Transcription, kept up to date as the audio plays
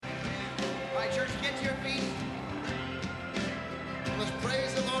church, get to your feet. Let's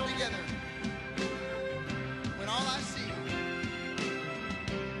praise the Lord together. When all I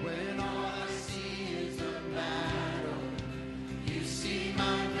see is a battle, you see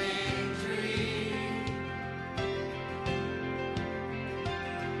my victory.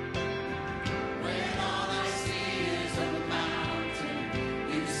 When all I see is a mountain,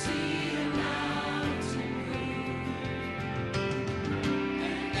 you see a mountain move.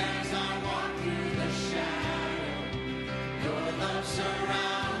 And as I walk through the shadow, your love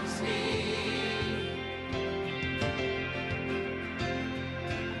surrounds me.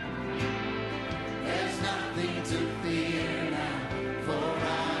 There's nothing to fear now, for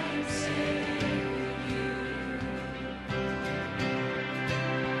I'm safe with you.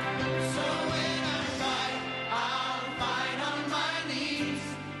 So when I fight, I'll fight on my knees,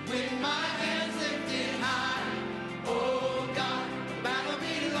 with my hands lifted high. Oh God, the battle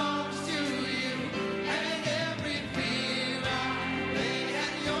belongs to you, and every fear I lay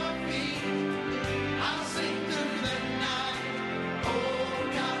at your feet. I'll sing through the night. Oh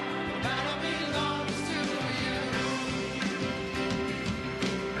God, the battle belongs to you.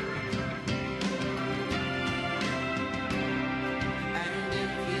 And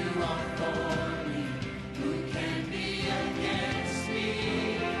if you are for me, who can be against me?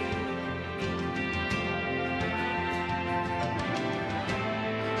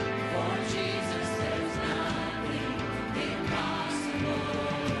 For Jesus, there's nothing impossible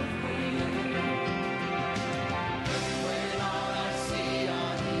for you. When all I see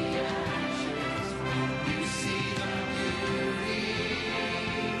are the ashes, you see the beauty.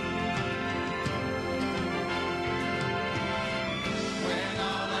 When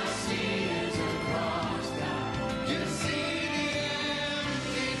all I see is a cross, God, you see the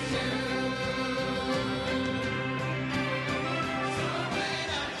empty tomb. So when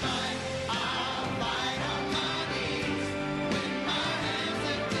I fight, I'll fight on my knees, with my hands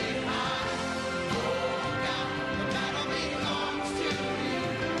lifted high. Oh God, the battle belongs to you,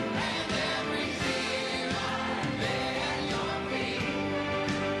 and every fear I lay at your feet.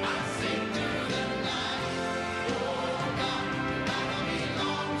 I sing through the night. Oh God, the battle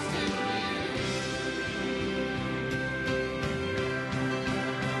belongs to you.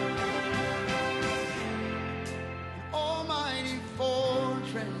 Almighty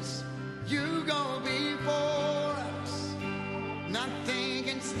fortress, you go before us. Nothing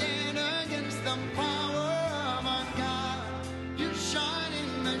can stand against the power of our God. You shine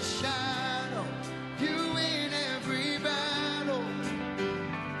in the shadow, you win every battle.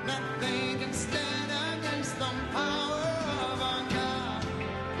 Nothing can stand against the power of our God.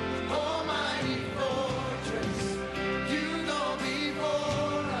 Almighty fortress, you go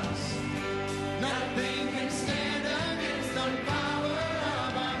before us. Nothing can stand against the power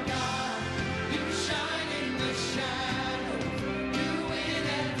of our God. You shine in the shadow, you win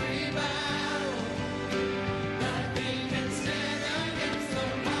every battle. Nothing can stand against the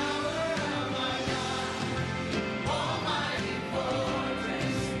power of our God. Almighty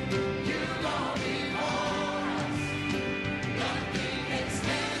fortress, you go before us. Nothing can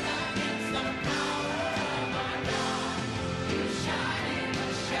stand against the power of our God. You shine in the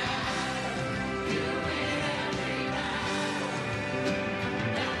shadow, you win every battle.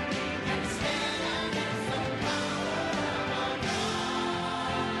 Nothing can stand against the power of our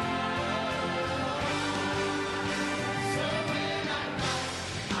God. So when I fight,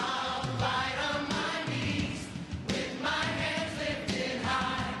 I'll fight on my knees, with my hands lifted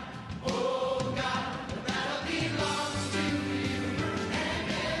high. Oh God, the battle belongs to you, and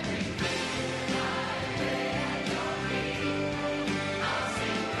every fear I lay at your feet. I'll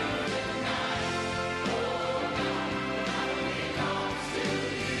sing through the night. Oh God, the battle belongs to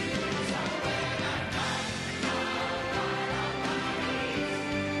you. So when I fight, I'll fight on my knees,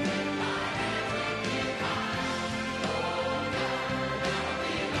 with my hands lifted high. Oh God, the battle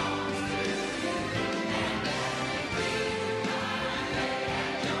belongs to you, and every fear I lay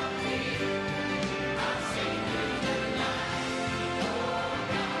at your feet. I'll sing through the night. Oh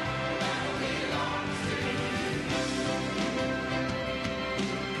God, the battle belongs to you.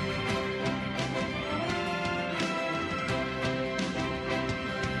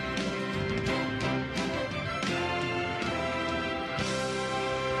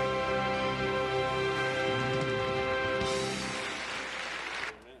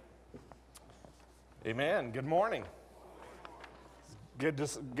 Amen. Good morning. Good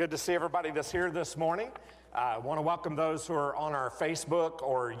to see everybody that's here this morning. I want to welcome those who are on our Facebook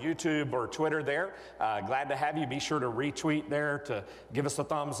or YouTube or Twitter there. Glad to have you. Be sure to retweet there, to give us a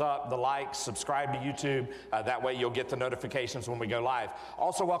thumbs up, the likes, subscribe to YouTube. That way you'll get the notifications when we go live.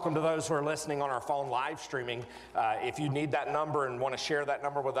 Also, welcome to those who are listening on our phone live streaming. If you need that number and want to share that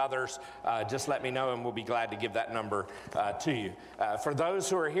number with others, just let me know and we'll be glad to give that number to you. For those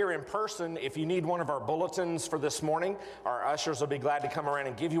who are here in person, if you need one of our bulletins for this morning, our ushers will be glad to come around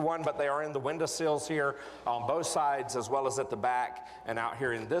and give you one, but they are in the windowsills here on both sides as well as at the back and out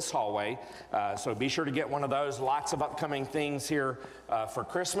here in this hallway. So be sure to get one of those. Lots of upcoming things here for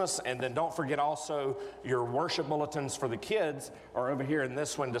Christmas. And then don't forget also your worship bulletins for the kids are over here in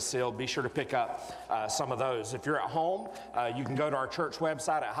this windowsill. Be sure to pick up some of those. If you're at home, you can go to our church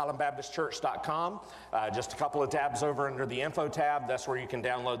website at highlandbaptistchurch.com. Just a couple of tabs over under the info tab. That's where you can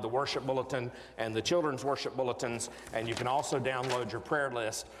download the worship bulletin and the children's worship bulletins. And you can also download your prayer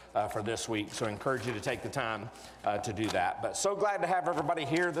list for this week. So I encourage you to take the time to do that. But so glad to have everybody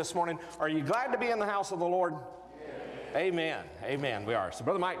here this morning. Are you glad to be in the house of the Lord? Yeah. Amen. Amen. We are. So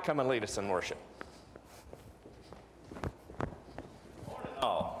Brother Mike, come and lead us in worship.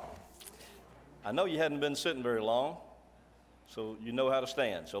 Oh, I know you hadn't been sitting very long, so you know how to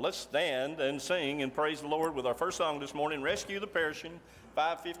stand. So let's stand and sing and praise the Lord with our first song this morning, Rescue the Perishing,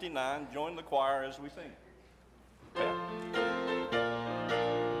 559. Join the choir as we sing. Yeah.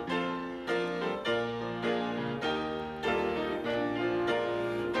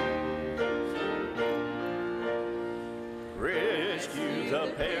 Rescue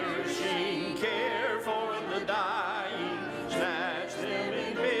the perishing, care for the dying, snatch them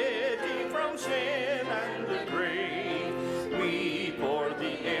in pity from sin and the grave. Weep for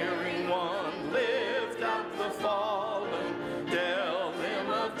the erring one, lift up the fallen, tell them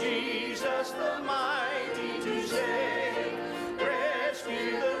of Jesus the mighty to save.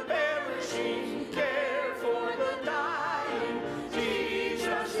 Rescue the perishing, care for the dying,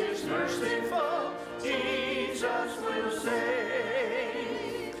 Jesus is merciful, Jesus will save.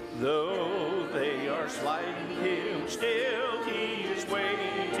 Though they are slighting him, still he is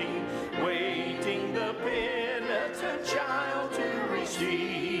waiting, waiting the penitent child to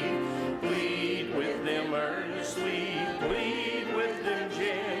receive. Plead with them earnestly, plead with them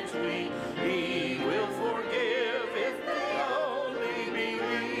gently, he will forgive if they only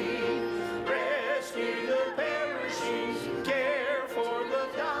believe. Rescue the perishing, care for the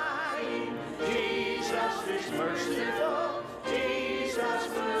dying, Jesus is merciful, Jesus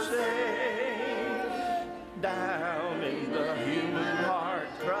will save. Down in the human heart,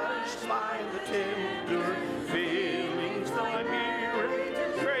 crushed by the tempter, feelings thy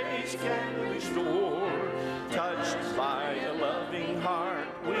myriad grace can restore. Touched by a loving heart,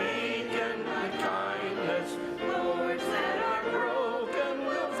 weakened with kindness, words that are broken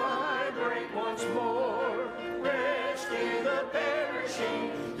will vibrate once more. Rescue the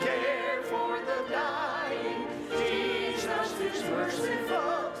perishing, care for the dying, Jesus is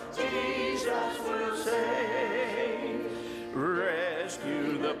merciful, Jesus will save.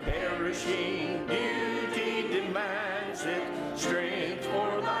 Rescue the perishing, duty demands it, strength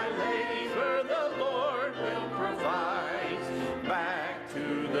for thy labor the Lord will provide. Back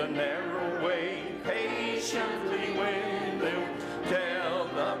to the narrow way, patiently win them, tell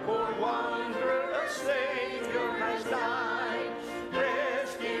the poor wanderer a Savior has died.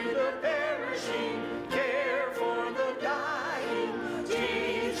 Rescue the perishing, care for the dying,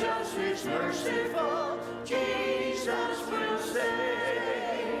 Jesus is merciful, Jesus will save.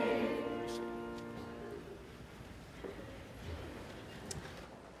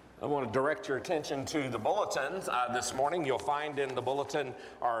 I want to direct your attention to the bulletins this morning. You'll find in the bulletin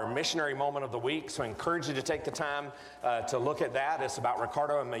our missionary moment of the week, so I encourage you to take the time to look at that. It's about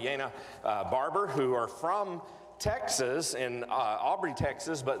Ricardo and Mayena Barber, who are from Texas, in Aubrey,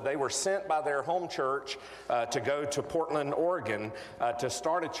 Texas, but they were sent by their home church to go to Portland, Oregon to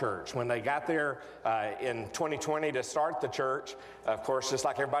start a church. When they got there in 2020 to start the church, of course, just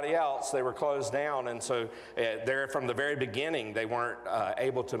like everybody else, they were closed down, and so there from the very beginning, they weren't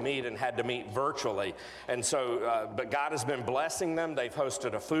able to meet and had to meet virtually. And so, but God has been blessing them. They've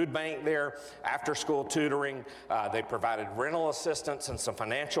hosted a food bank there, after-school tutoring. They provided rental assistance and some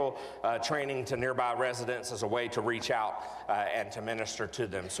financial training to nearby residents as a way to reach out and to minister to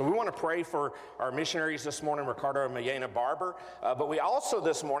them. So we want to pray for our missionaries this morning, Ricardo and Mayena Barber, but we also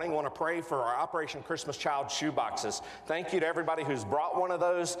this morning want to pray for our Operation Christmas Child shoe boxes. Thank you to everybody who's brought one of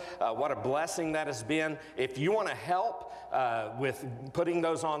those. What a blessing that has been. If you want to help with putting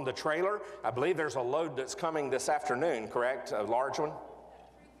those on the trailer, I believe there's a load that's coming this afternoon, correct? A large one?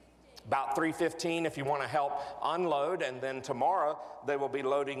 about 3:15 if you want to help unload, and then tomorrow they will be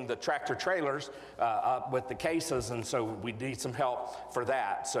loading the tractor trailers up with the cases, and so we need some help for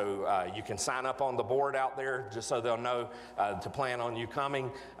that. So you can sign up on the board out there just so they'll know to plan on you coming.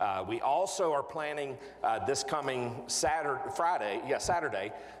 We also are planning this coming Saturday,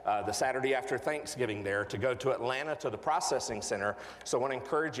 the Saturday after Thanksgiving there, to go to Atlanta to the processing center. So I want to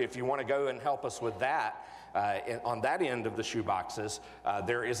encourage you, if you want to go and help us with that, on that end of the shoe boxes,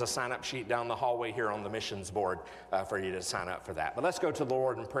 there is a sign-up sheet down the hallway here on the missions board for you to sign up for that. But let's go to the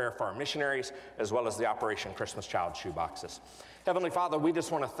Lord in prayer for our missionaries as well as the Operation Christmas Child shoe boxes. Heavenly Father, we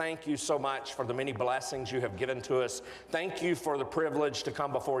just want to thank you so much for the many blessings you have given to us. Thank you for the privilege to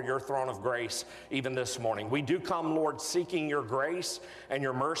come before your throne of grace even this morning. We do come, Lord, seeking your grace and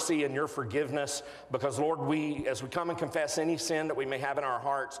your mercy and your forgiveness because, Lord, as we come and confess any sin that we may have in our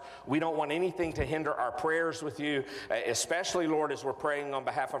hearts, we don't want anything to hinder our prayers with you, especially, Lord, as we're praying on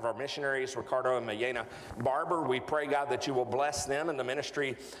behalf of our missionaries, Ricardo and Mayena Barber. We pray, God, that you will bless them in the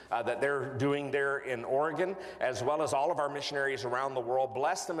ministry that they're doing there in Oregon, as well as all of our missionaries around the world.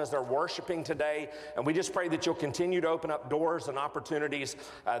 Bless them as they're worshiping today, and we just pray that you'll continue to open up doors and opportunities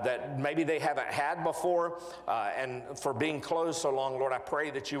that maybe they haven't had before, and for being closed so long, Lord, I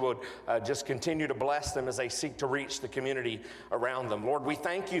pray that you would just continue to bless them as they seek to reach the community around them. Lord, we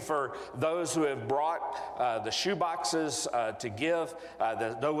thank you for those who have brought the shoe boxes to give,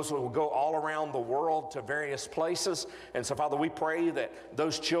 those who will go all around the world to various places, and so, Father, we pray that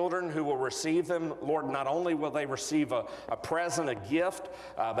those children who will receive them, Lord, not only will they receive a present, a gift,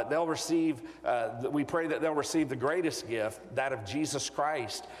 but they'll receive, we pray that they'll receive the greatest gift, that of Jesus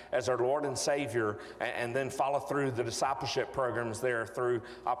Christ as our Lord and Savior, and then follow through the discipleship programs there through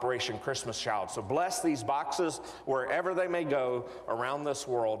Operation Christmas Child. So bless these boxes wherever they may go around this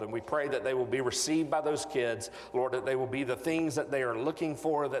world, and we pray that they will be received by those kids, Lord, that they will be the things that they are looking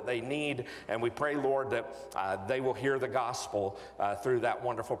for, that they need, and we pray, Lord, that they will hear the gospel through that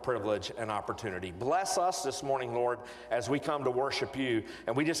wonderful privilege and opportunity. Bless us this morning, Lord, as we come to worship you,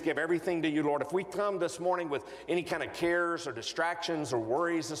 and we just give everything to you, Lord. If we come this morning with any kind of cares or distractions or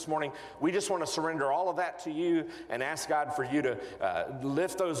worries this morning, we just want to surrender all of that to you and ask, God, for you to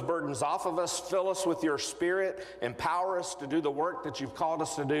lift those burdens off of us, fill us with your Spirit, empower us to do the work that you've called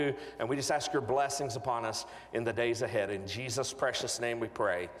us to do, and we just ask your blessings upon us in the days ahead. In Jesus' precious name we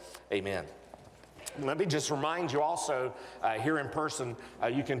pray. Amen. Let me just remind you also, here in person,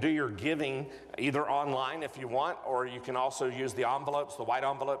 you can do your giving either online if you want, or you can also use the envelopes. The white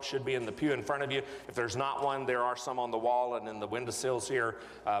envelope should be in the pew in front of you. If there's not one, there are some on the wall and in the windowsills here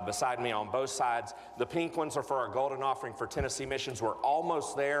beside me on both sides. The pink ones are for our golden offering for Tennessee Missions. We're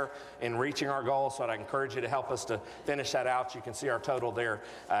almost there in reaching our goal, so I'd encourage you to help us to finish that out. You can see our total there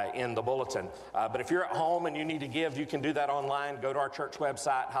in the bulletin. But if you're at home and you need to give, you can do that online. Go to our church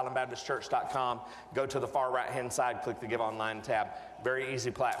website, highlandbaptistchurch.com. Go to the far right-hand side, click the Give Online tab. Very easy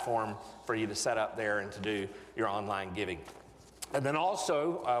platform for you to set up there and to do your online giving. And then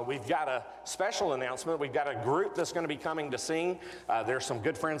also, we've got a special announcement. We've got a group that's going to be coming to sing. There's some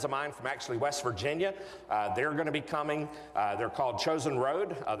good friends of mine from actually West Virginia. They're going to be coming. They're called Chosen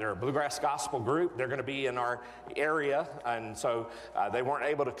Road. They're a bluegrass gospel group. They're going to be in our area, and so they weren't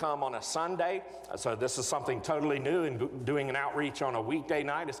able to come on a Sunday. So this is something totally new, and doing an outreach on a weekday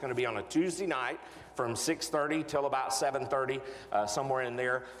night. It's going to be on a Tuesday night from 6:30 till about 7:30, somewhere in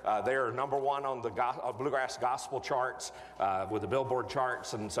there. They are number one on the bluegrass gospel charts with the Billboard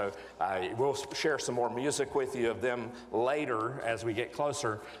charts, and so we'll share some more music with you of them later as we get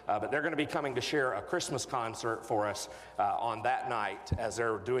closer. But they're going to be coming to share a Christmas concert for us on that night as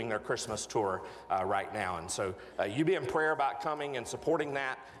they're doing their Christmas tour right now. And so you be in prayer about coming and supporting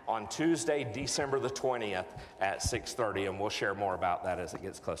that on Tuesday, December the 20th at 6:30, and we'll share more about that as it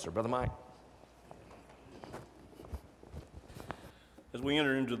gets closer. Brother Mike? As we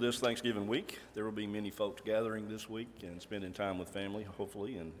enter into this Thanksgiving week, there will be many folks gathering this week and spending time with family,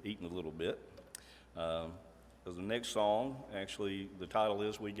 hopefully, and eating a little bit. Because the next song, actually, the title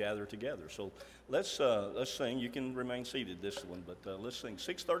is "We Gather Together." So let's sing. You can remain seated this one, but let's sing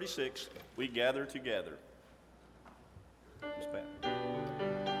 636. We gather together. Miss Pat.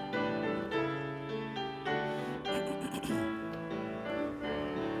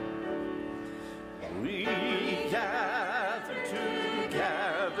 We gather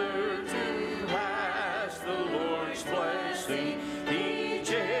together to ask the Lord's blessing. He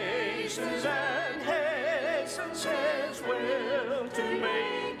chastens and hastens his will to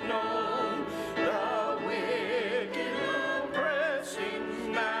make known the wicked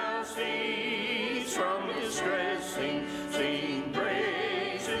oppressing. Now cease from distressing, sing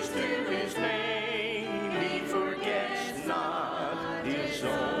praises to his name. He forgets not his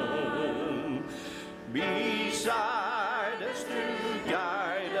own.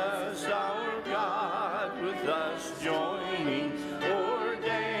 thus joining,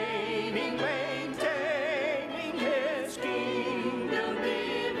 ordaining, maintaining His kingdom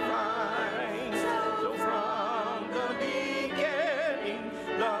divine. So from the beginning,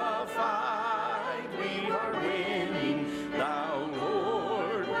 the fight we are winning. Thou,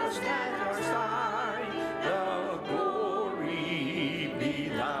 Lord, wast at our side, the glory be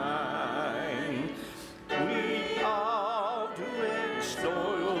thine. We all do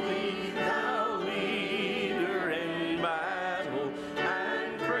extol thee, thou leader in battle,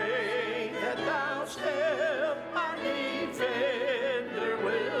 and pray that thou still our defender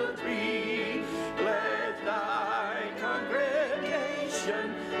wilt be. Let thy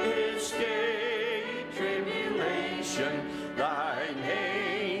congregation escape tribulation, thy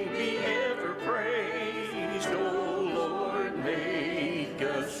name be ever praised, O Lord, make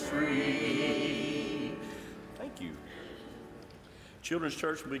us free. Thank you. Children's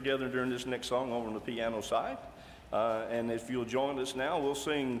Church will be gathered during this next song over on the piano side. And if you'll join us now, we'll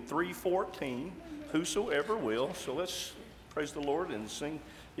sing 314, Whosoever Will. So let's praise the Lord and sing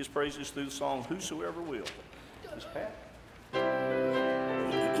His praises through the song, Whosoever Will. Miss Pat?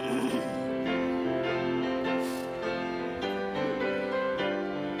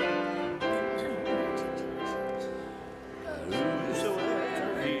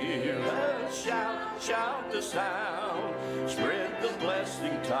 Whosoever heareth, shout the sound, spread the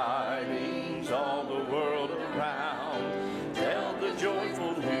blessing tidings all the world around. Tell the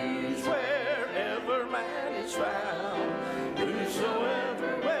joyful news wherever man is found.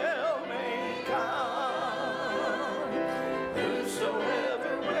 Whosoever will may come.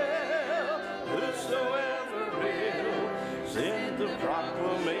 Whosoever will, send the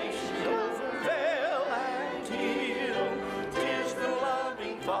proclamation over vale and hill. 'Tis the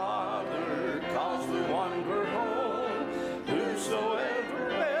loving Father calls the wanderer home. Whosoever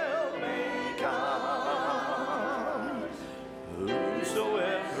will may come.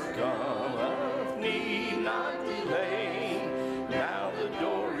 Whosoever cometh need not delay. Now the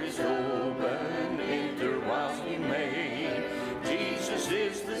door is open, enter whilst ye may. Jesus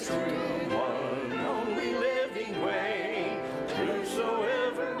is the true one, only living way.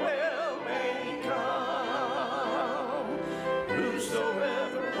 Whosoever will may come.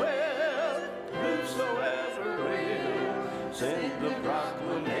 Whosoever will, send the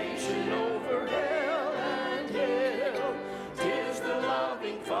proclamation over hill and hill. 'Tis the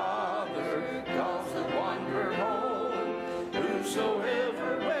loving Father calls the wanderer home.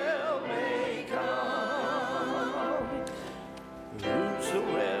 Whosoever will may come.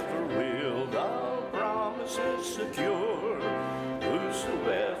 Whosoever will, the promise is secure.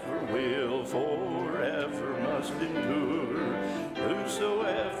 Whosoever will forever must endure.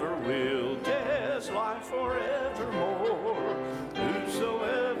 Whosoever will test life forevermore.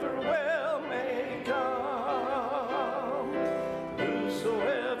 Whosoever will may come.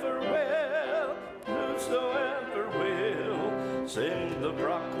 Whosoever will, send the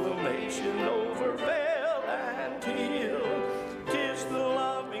proclamation over vale and hill. 'Tis the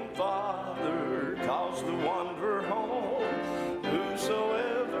loving Father calls the wanderer home.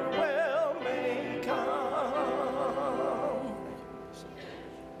 Whosoever will may come.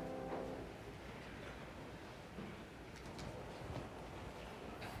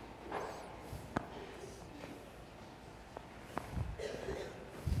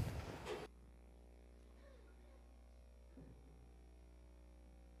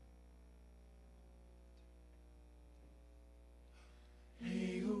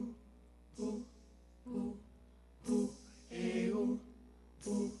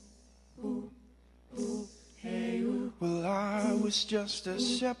 Well, I was just a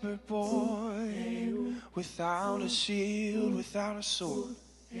shepherd boy, without a shield, without a sword,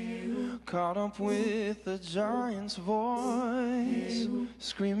 caught up with the giant's voice,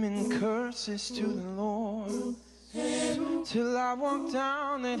 screaming curses to the Lord, till I walked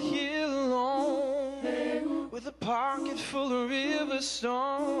down that hill alone, with a pocket full of river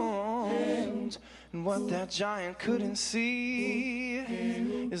stones. And what that giant couldn't see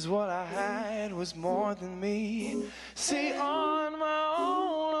is what I had was more than me. See, on my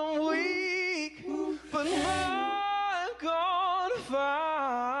own I'm weak, but my God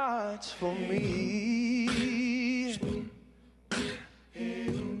fights for me.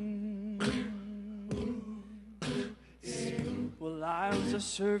 Well, I was a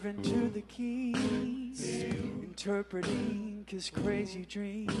servant to the king, interpreting his crazy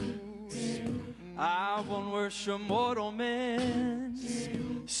dreams. I won't worship mortal men,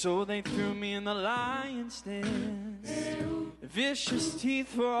 so they threw me in the lion's den. Vicious teeth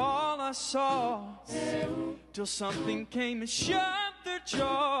for all I saw, till something came and shut their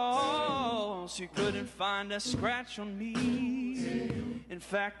jaws. close, you couldn't find a scratch on me. In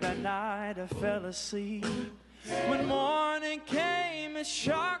fact, that night I fell asleep. When morning came, it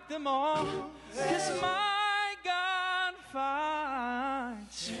shocked them all, 'cause my God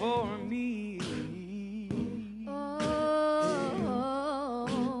fights for me.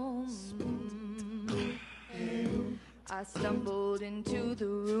 I stumbled into the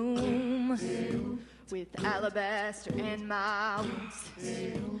room with alabaster and my wounds.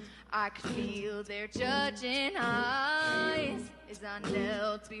 I could feel their judging eyes as I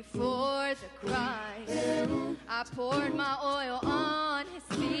knelt before the Christ. I poured my oil on his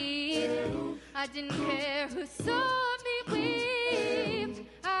feet. I didn't care who saw me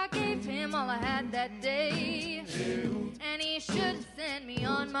weep. I gave him all I had that day, and he should have sent me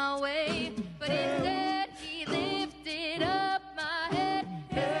on my way. But instead he lifted up my head,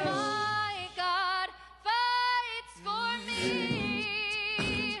 'cause my God fights for me.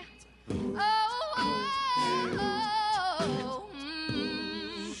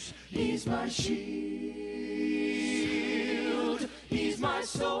 He's my shield, he's my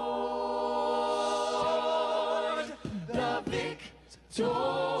sword. The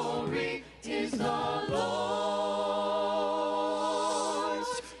victory is the Lord's.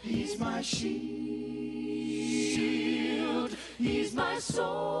 He's my shield, he's my sword.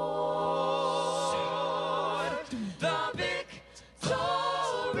 The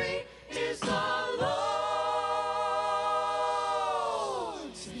victory is the Lord's.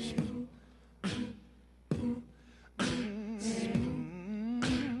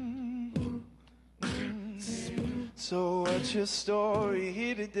 So what's your story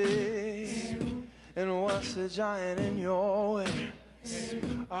here today? And what's the giant in your way?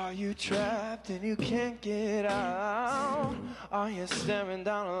 Are you trapped and you can't get out? Are you staring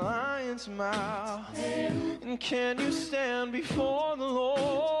down a lion's mouth? And can you stand before the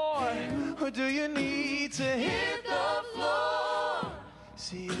Lord? Or do you need to hit the floor?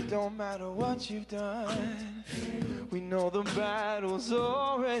 See, it don't matter what you've done. We know the battle's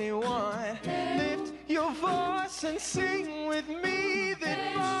already won. Lift your voice and sing with me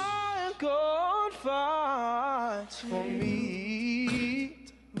that my God fights for me.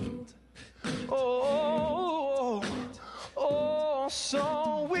 Oh, oh,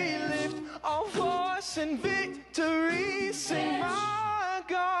 so we lift our voice in victory, sing my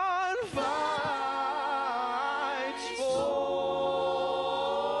God fights for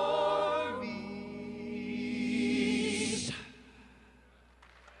me.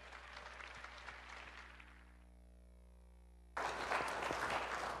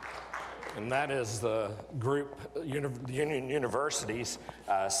 And that is the group, Union University's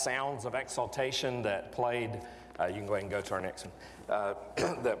Sounds of Exaltation that played, you can go ahead and go to our next one,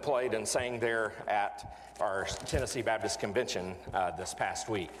 that played and sang there at our Tennessee Baptist Convention this past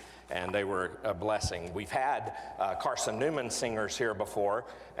week. And they were a blessing. We've had Carson Newman singers here before,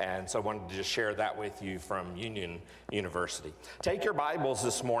 and so I wanted to just share that with you from Union University. Take your Bibles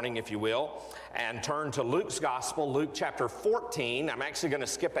this morning, if you will, and turn to Luke's Gospel, Luke chapter 14. I'm actually going to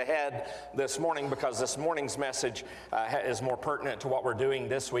skip ahead this morning because this morning's message is more pertinent to what we're doing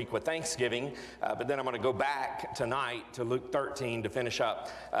this week with Thanksgiving, but then I'm going to go back tonight to Luke 13 to finish up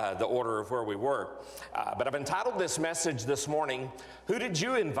the order of where we were. But I've entitled this message this morning, Who Did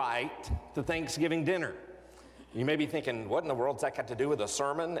You Invite to Thanksgiving Dinner? You may be thinking, what in the world's that got to do with a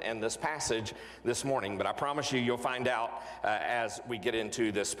sermon and this passage this morning? But I promise you'll find out as we get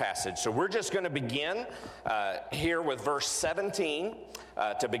into this passage. So we're just going to begin here with verse 17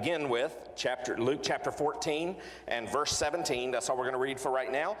 to begin with, Luke chapter 14 and verse 17. That's all we're going to read for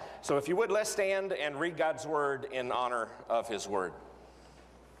right now. So if you would, let's stand and read God's word in honor of his word.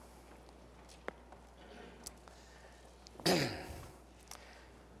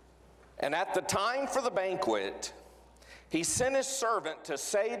 And at the time for the banquet, he sent his servant to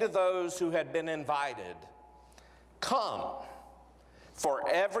say to those who had been invited, "Come, for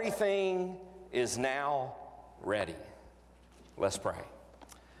everything is now ready." Let's pray.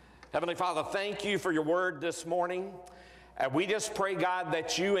 Heavenly Father, thank you for your word this morning. We just pray, God,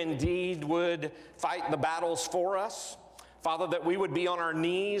 that you indeed would fight the battles for us. Father, that we would be on our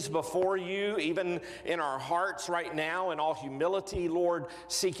knees before you, even in our hearts right now, in all humility, Lord,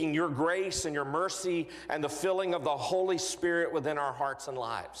 seeking your grace and your mercy and the filling of the Holy Spirit within our hearts and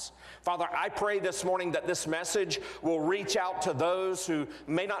lives. Father, I pray this morning that this message will reach out to those who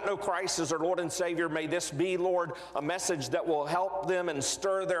may not know Christ as their Lord and Savior. May this be, Lord, a message that will help them and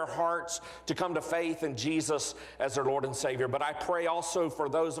stir their hearts to come to faith in Jesus as their Lord and Savior. But I pray also for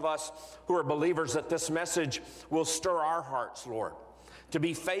those of us who are believers that this message will stir our hearts, Lord. to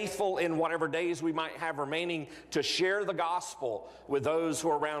be faithful in whatever days we might have remaining, to share the gospel with those who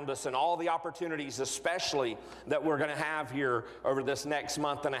are around us, and all the opportunities especially that we're going to have here over this next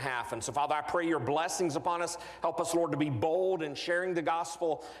month and a half. And so, Father, I pray your blessings upon us. Help us, Lord, to be bold in sharing the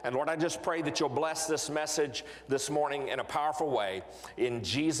gospel. And Lord, I just pray that you'll bless this message this morning in a powerful way. In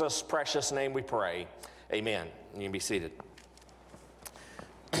Jesus' precious name we pray. Amen. You can be seated.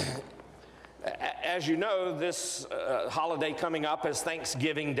 As you know, this holiday coming up is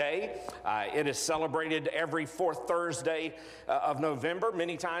Thanksgiving Day. It is celebrated every fourth Thursday of November.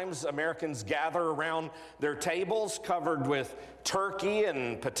 Many times Americans gather around their tables covered with turkey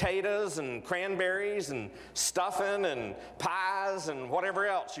and potatoes and cranberries and stuffing and pies and whatever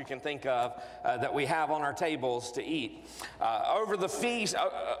else you can think of that we have on our tables to eat. Over the feast,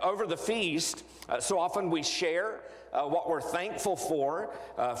 so often we share what we're thankful for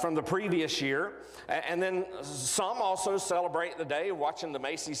from the previous year. And then some also celebrate the day watching the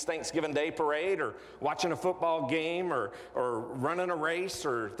Macy's Thanksgiving Day Parade, or watching a football game, or running a race,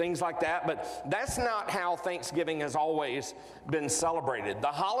 or things like that. But that's not how Thanksgiving has always been celebrated. The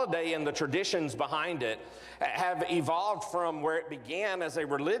holiday and the traditions behind it have evolved from where it began as a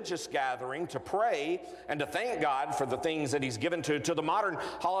religious gathering to pray and to thank God for the things that he's given to the modern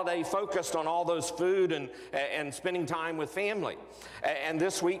holiday focused on all those food and spending time with family. And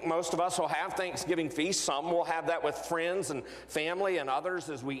this week, most of us will have Thanksgiving feasts. Some will have that with friends and family, and others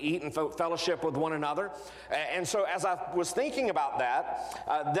as we eat and fellowship with one another. And so as I was thinking about that,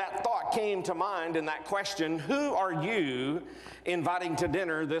 that thought came to mind, and that question: who are you inviting to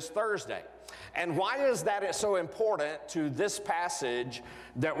dinner this Thursday? And why is that so important to this passage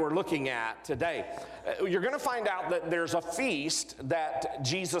that we're looking at today? You're going to find out that there's a feast that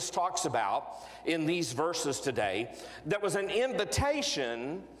Jesus talks about in these verses today that was an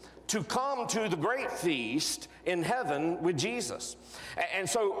invitation to come to the great feast in heaven with Jesus. And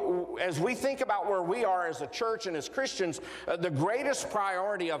so as we think about where we are as a church and as Christians, the greatest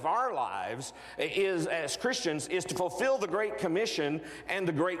priority of our lives is, as Christians, is to fulfill the Great Commission and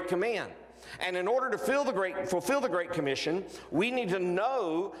the Great Command. And in order to fulfill the Great Commission, we need to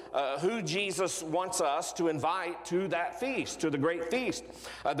know who Jesus wants us to invite to that feast, to the great feast.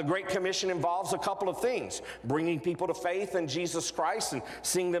 The Great Commission involves a couple of things: bringing people to faith in Jesus Christ and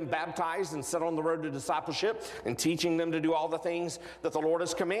seeing them baptized and set on the road to discipleship, and teaching them to do all the things that the Lord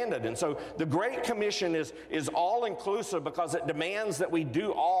has commanded. And so the Great Commission is all-inclusive because it demands that we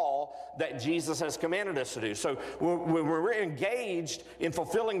do all that Jesus has commanded us to do. So when we're engaged in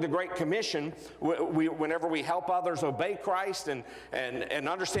fulfilling the Great Commission, whenever we help others obey Christ and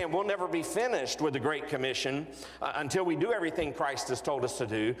understand we'll never be finished with the Great Commission until we do everything Christ has told us to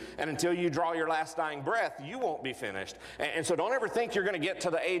do, and until you draw your last dying breath, you won't be finished. And so don't ever think you're going to get to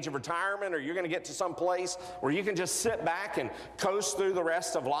the age of retirement, or you're going to get to some place where you can just sit back and coast through the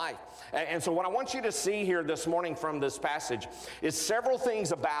rest of life. And so what I want you to see here this morning from this passage is several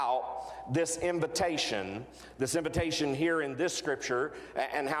things about this invitation here in this scripture,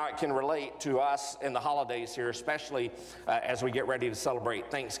 and how it can relate to us in the holidays here, especially as we get ready to celebrate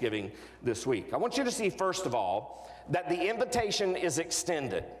Thanksgiving this week. I want you to see, first of all, that the invitation is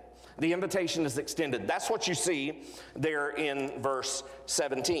extended. The invitation is extended. That's what you see there in verse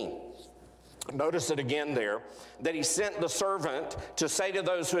 17. Notice it again there, that he sent the servant to say to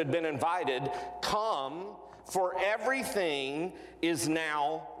those who had been invited, "Come, for everything is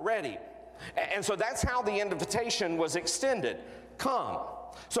now ready." And so that's how the invitation was extended. Come.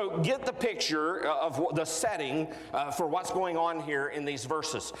 So get the picture of the setting for what's going on here in these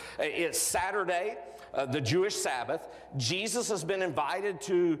verses. It's Saturday, the Jewish Sabbath. Jesus has been invited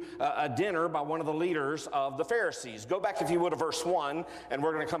to a dinner by one of the leaders of the Pharisees. Go back, if you would, to verse 1, and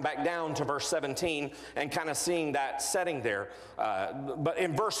we're going to come back down to verse 17 and kind of seeing that setting there. But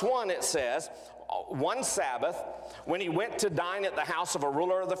in verse 1 it says, one Sabbath, when he went to dine at the house of a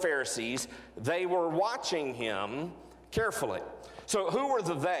ruler of the Pharisees, they were watching him carefully. So who were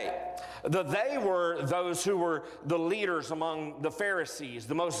the they? The they were those who were the leaders among the Pharisees,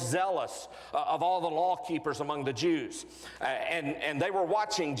 the most zealous of all the law keepers among the Jews. And they were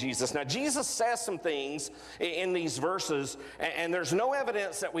watching Jesus. Now, Jesus says some things in these verses, and there's no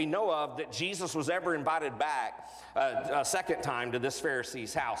evidence that we know of that Jesus was ever invited back a second time to this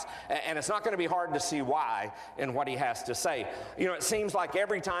Pharisee's house. And it's not going to be hard to see why in what he has to say. You know, it seems like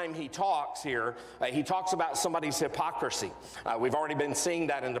every time he talks here, he talks about somebody's hypocrisy. We've already been seeing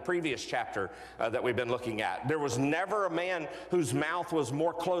that in the previous chapter that we've been looking at. There was never a man whose mouth was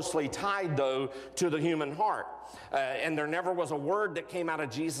more closely tied, though, to the human heart. And there never was a word that came out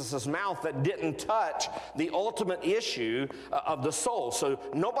of Jesus' mouth that didn't touch the ultimate issue of the soul. So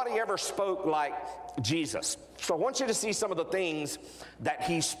nobody ever spoke like Jesus. So I want you to see some of the things that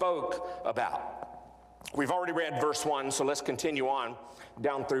he spoke about. We've already read verse 1, so let's continue on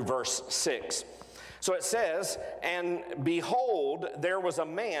down through verse 6. So it says, "And behold, there was a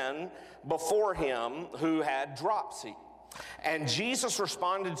man before him who had dropsy. And Jesus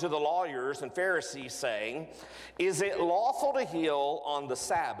responded to the lawyers and Pharisees, saying, Is it lawful to heal on the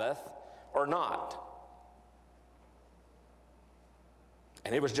Sabbath or not?"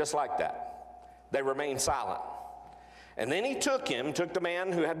 And it was just like that. They remained silent. And then he took the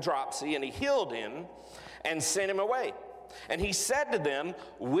man who had dropsy, and he healed him and sent him away. And he said to them,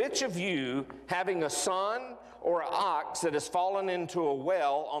 "Which of you, having a son or an ox that has fallen into a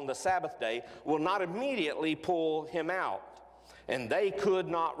well on the Sabbath day, will not immediately pull him out?" And they could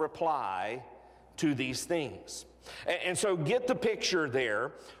not reply to these things. And so get the picture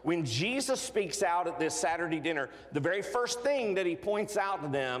there. When Jesus speaks out at this Saturday dinner, the very first thing that he points out to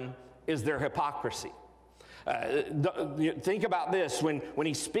them is their hypocrisy. Think about this, when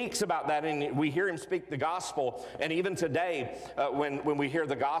he speaks about that, and we hear him speak the gospel, and even today when we hear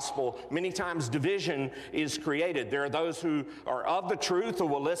the gospel, many times division is created. There are those who are of the truth who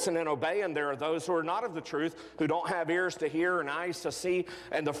will listen and obey, and there are those who are not of the truth who don't have ears to hear and eyes to see.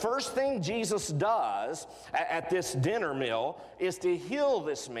 And the first thing Jesus does at this dinner meal is to heal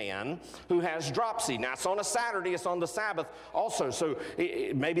this man who has dropsy. Now it's on a Saturday, it's on the Sabbath also, so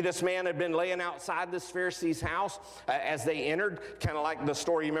maybe this man had been laying outside this Pharisee's house as they entered, kind of like the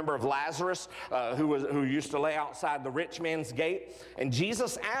story you remember of Lazarus who used to lay outside the rich man's gate. And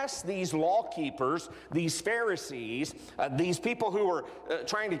Jesus asked these law keepers, these Pharisees, these people who were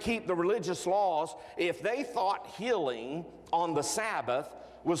trying to keep the religious laws, if they thought healing on the Sabbath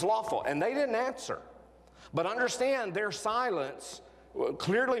was lawful, and they didn't answer. But understand, their silence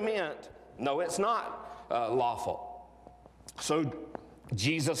clearly meant, no, it's not lawful. So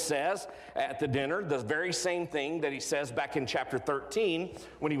Jesus says at the dinner the very same thing that he says back in chapter 13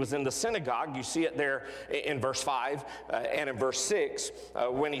 when he was in the synagogue. You see it there in verse 5 and in verse 6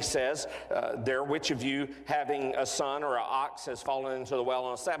 when he says there, "Which of you having a son or an ox has fallen into the well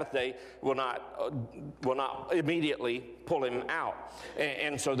on a Sabbath day will not immediately pull him out?"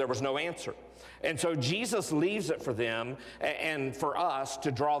 And so there was no answer. And so Jesus leaves it for them and for us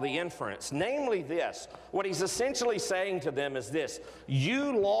to draw the inference. Namely this, what he's essentially saying to them is this: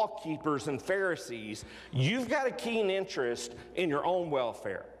 you law keepers and Pharisees, you've got a keen interest in your own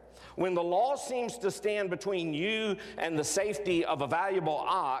welfare. When the law seems to stand between you and the safety of a valuable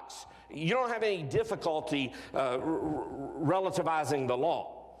ox, you don't have any difficulty relativizing the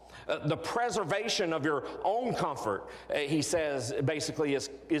law. The preservation of your own comfort, he says, basically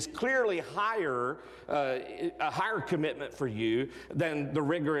is clearly a higher commitment for you than the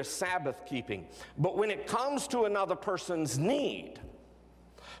rigorous Sabbath keeping. But when it comes to another person's need,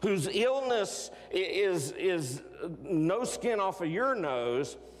 whose illness is no skin off of your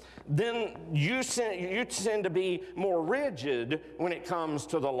nose, then you tend to be more rigid when it comes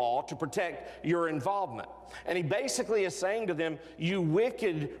to the law to protect your involvement. And he basically is saying to them, you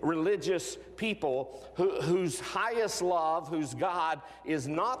wicked religious people whose highest love, whose God is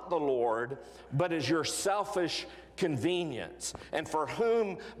not the Lord, but is your selfish convenience, and for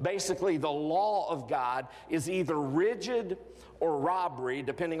whom basically the law of God is either rigid or robbery,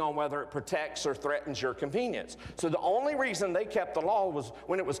 depending on whether it protects or threatens your convenience. So the only reason they kept the law was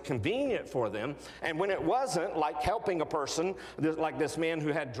when it was convenient for them, and when it wasn't, like helping a person, like this man who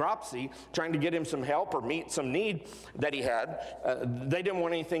had dropsy, trying to get him some help or meet some need that he had, they didn't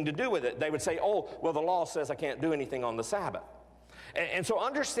want anything to do with it. They would say, oh, well, the law says I can't do anything on the Sabbath. And so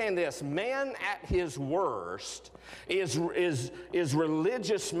understand this, man at his worst is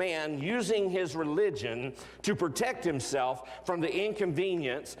religious man using his religion to protect himself from the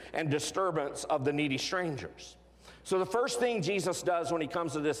inconvenience and disturbance of the needy strangers. So the first thing Jesus does when he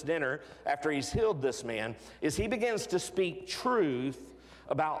comes to this dinner, after he's healed this man, is he begins to speak truth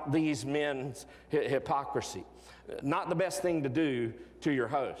about these men's hypocrisy. Not the best thing to do to your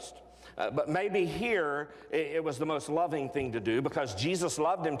host. But maybe here it was the most loving thing to do because Jesus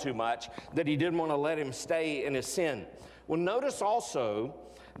loved him too much that he didn't want to let him stay in his sin. Well, notice also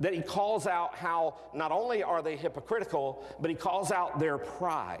that he calls out how not only are they hypocritical, but he calls out their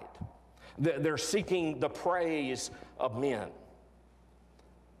pride. They're seeking the praise of men.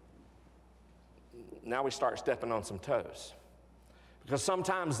 Now we start stepping on some toes because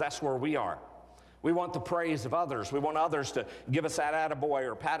sometimes that's where we are. We want the praise of others. We want others to give us that attaboy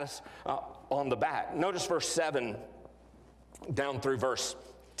or pat us on the back. Notice verse 7 down through verse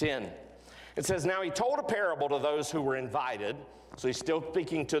 10. It says, now he told a parable to those who were invited. So he's still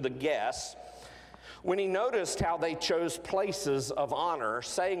speaking to the guests. When he noticed how they chose places of honor,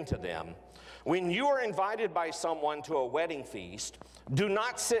 saying to them, when you are invited by someone to a wedding feast, do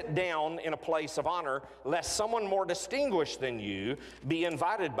not sit down in a place of honor, lest someone more distinguished than you be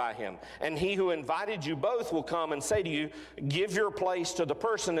invited by him. And he who invited you both will come and say to you, give your place to the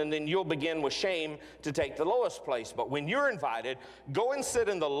person, and then you'll begin with shame to take the lowest place. But when you're invited, go and sit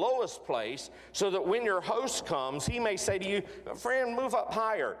in the lowest place, so that when your host comes, he may say to you, friend, move up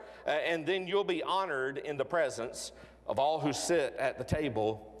higher. And then you'll be honored in the presence of all who sit at the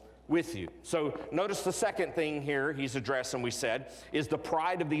table with you. So notice the second thing here he's addressing, we said, is the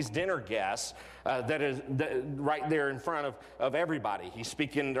pride of these dinner guests that is right there in front of everybody. He's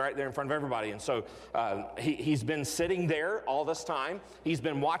speaking right there in front of everybody. And so he's been sitting there all this time. He's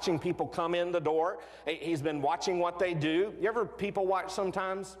been watching people come in the door. He's been watching what they do. You ever people watch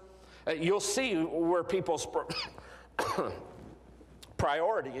sometimes? You'll see where people's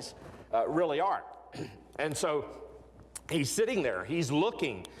priorities really are. And so he's sitting there. He's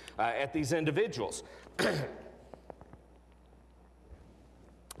looking at these individuals.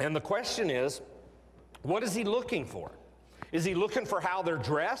 And the question is, what is he looking for? Is he looking for how they're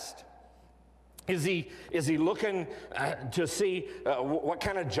dressed? Is he looking to see what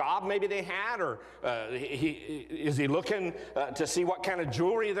kind of job maybe they had? Or is he looking to see what kind of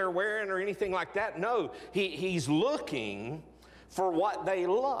jewelry they're wearing or anything like that? No, he's looking for what they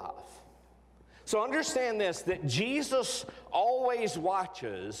love. So understand this, that Jesus always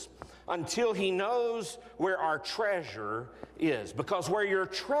watches until he knows where our treasure is. Because where your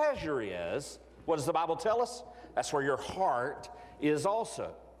treasure is, what does the Bible tell us? That's where your heart is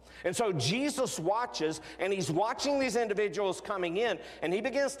also. And so Jesus watches, and he's watching these individuals coming in, and he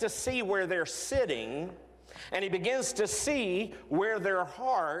begins to see where they're sitting, and he begins to see where their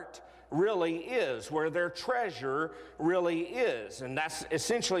heart really is, where their treasure really is. And that's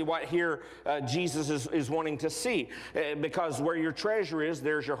essentially what here Jesus is wanting to see, because where your treasure is,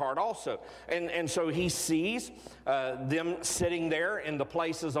 there's your heart also. And so he sees them sitting there in the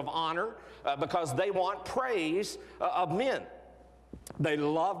places of honor because they want praise of men. They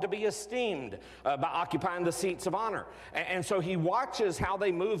love to be esteemed by occupying the seats of honor. And so he watches how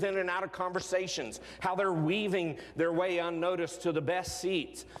they move in and out of conversations, how they're weaving their way unnoticed to the best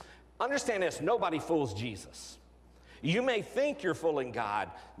seats. Understand this, nobody fools Jesus. You may think you're fooling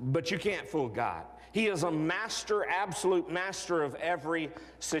God, but you can't fool God. He is a master, absolute master of every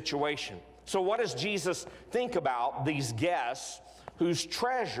situation. So what does Jesus think about these guests whose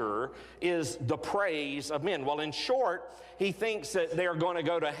treasure is the praise of men? Well, in short, he thinks that they're going to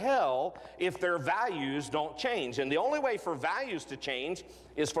go to hell if their values don't change. And the only way for values to change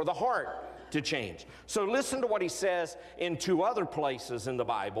is for the heart to change. So listen to what he says in two other places in the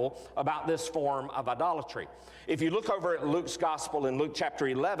Bible about this form of idolatry. If you look over at Luke's gospel in Luke chapter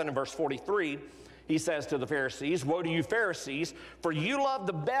 11 and verse 43, he says to the Pharisees, woe to you Pharisees, for you love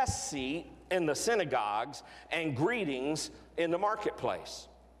the best seat in the synagogues and greetings in the marketplace.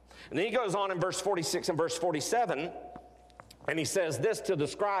 And then he goes on in verse 46 and verse 47, and he says this to the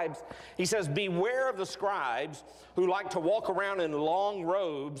scribes. He says, beware of the scribes who like to walk around in long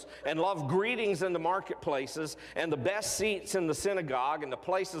robes and love greetings in the marketplaces and the best seats in the synagogue and the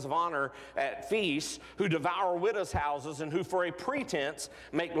places of honor at feasts, who devour widows' houses and who for a pretense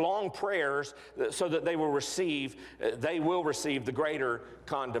make long prayers so that they will receive the greater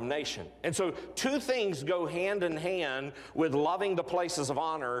condemnation. And so two things go hand in hand with loving the places of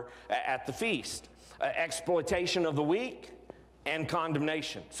honor at the feast. Exploitation of the weak and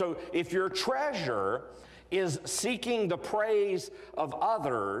condemnation. So if your treasure is seeking the praise of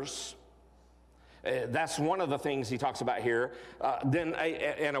others, that's one of the things he talks about here.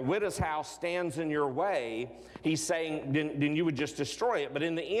 And a widow's house stands in your way, he's saying then you would just destroy it. But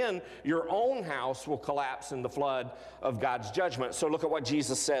in the end, your own house will collapse in the flood of God's judgment. So look at what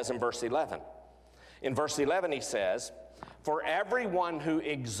Jesus says in verse 11. In verse 11 he says, for everyone who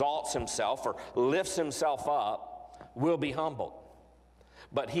exalts himself or lifts himself up will be humbled,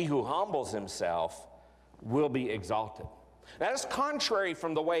 but he who humbles himself will be exalted. That is contrary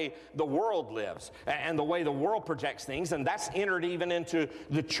from the way the world lives and the way the world projects things, and that's entered even into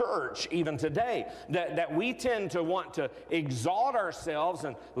the church even today, that we tend to want to exalt ourselves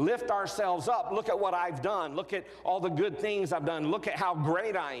and lift ourselves up. Look at what I've done. Look at all the good things I've done. Look at how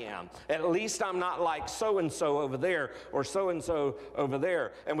great I am. At least I'm not like so-and-so over there or so-and-so over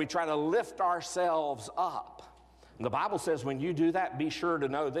there. And we try to lift ourselves up. And the Bible says when you do that, be sure to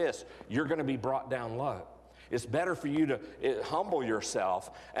know this, you're going to be brought down low. It's better for you to humble yourself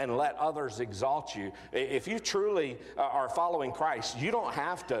and let others exalt you. If you truly are following Christ, you don't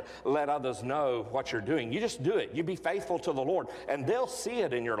have to let others know what you're doing. You just do it. You be faithful to the Lord, and they'll see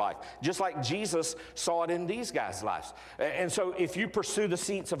it in your life, just like Jesus saw it in these guys' lives. And so if you pursue the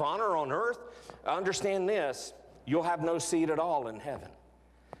seats of honor on earth, understand this, you'll have no seat at all in heaven.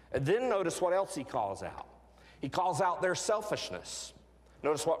 And then notice what else he calls out. He calls out their selfishness.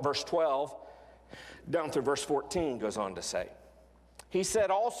 Notice what verse 12 down through verse 14 goes on to say. He said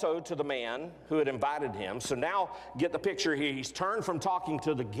also to the man who had invited him. So now get the picture here. He's turned from talking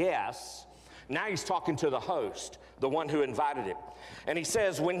to the guests. Now he's talking to the host, the one who invited him. And he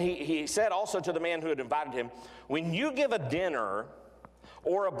says, when he said also to the man who had invited him, when you give a dinner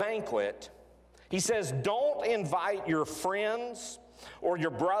or a banquet, he says, don't invite your friends or your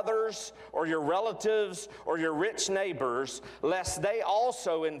brothers, or your relatives, or your rich neighbors, lest they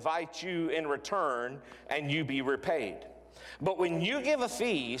also invite you in return, and you be repaid. But when you give a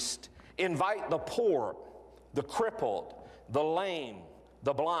feast, invite the poor, the crippled, the lame,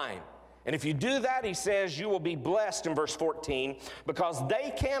 the blind. And if you do that, he says, you will be blessed in verse 14, because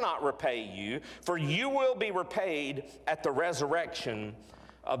they cannot repay you, for you will be repaid at the resurrection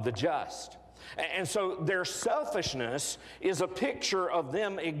of the just. And so their selfishness is a picture of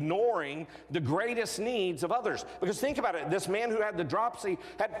them ignoring the greatest needs of others. Because think about it, this man who had the dropsy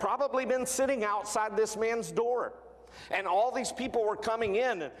had probably been sitting outside this man's door. And all these people were coming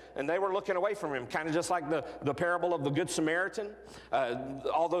in, and they were looking away from him, kind of just like the parable of the Good Samaritan.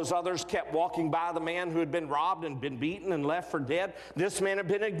 All those others kept walking by the man who had been robbed and been beaten and left for dead. This man had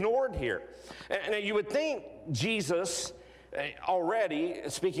been ignored here. And you would think Jesus already,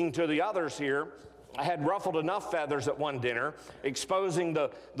 speaking to the others here, had ruffled enough feathers at one dinner, exposing the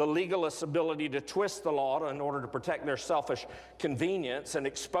legalists' ability to twist the law in order to protect their selfish convenience, and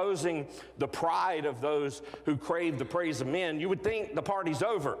exposing the pride of those who crave the praise of men. You would think the party's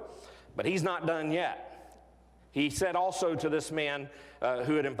over, but he's not done yet. He said also to this man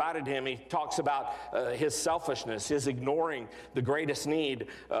who had invited him, he talks about his selfishness, his ignoring the greatest need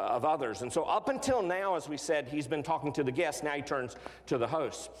of others. And so up until now, as we said, he's been talking to the guests. Now he turns to the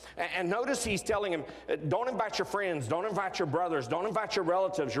host. And notice he's telling him, don't invite your friends, don't invite your brothers, don't invite your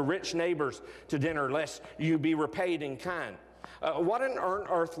relatives, your rich neighbors to dinner, lest you be repaid in kind. What an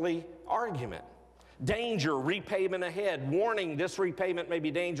unearthly argument. Danger, repayment ahead, warning, this repayment may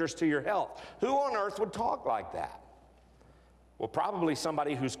be dangerous to your health. Who on earth would talk like that? Well, probably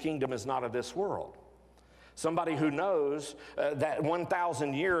somebody whose kingdom is not of this world. Somebody who knows that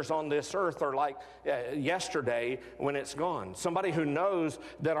 1,000 years on this earth are like yesterday when it's gone. Somebody who knows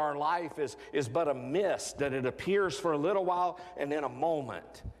that our life is but a mist, that it appears for a little while and in a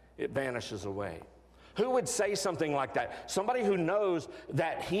moment it vanishes away. Who would say something like that? Somebody who knows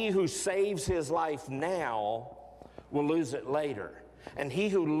that he who saves his life now will lose it later. And he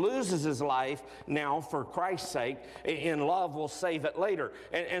who loses his life now for Christ's sake in love will save it later.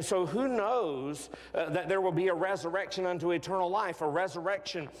 And so who knows that there will be a resurrection unto eternal life, a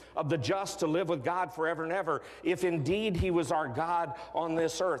resurrection of the just to live with God forever and ever, if indeed he was our God on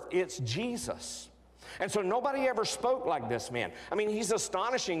this earth. It's Jesus. And so nobody ever spoke like this man. I mean, he's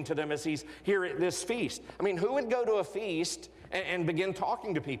astonishing to them as he's here at this feast. I mean, who would go to a feast and begin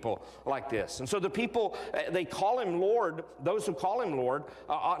talking to people like this? And so the people, they call him Lord. Those who call him Lord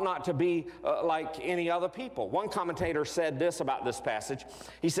ought not to be like any other people. One commentator said this about this passage.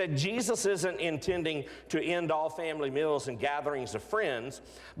 He said, Jesus isn't intending to end all family meals and gatherings of friends,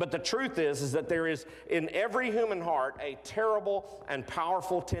 but the truth is that there is in every human heart a terrible and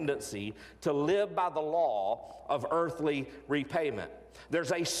powerful tendency to live by the law of earthly repayment.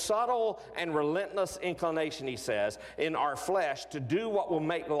 There's a subtle and relentless inclination, he says, in our flesh to do what will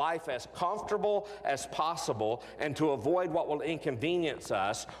make life as comfortable as possible and to avoid what will inconvenience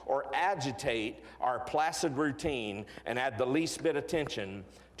us or agitate our placid routine and add the least bit of tension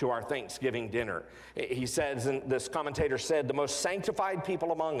to our Thanksgiving dinner. He says, and this commentator said, the most sanctified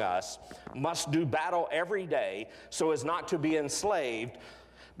people among us must do battle every day so as not to be enslaved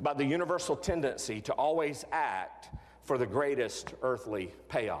by the universal tendency to always act for the greatest earthly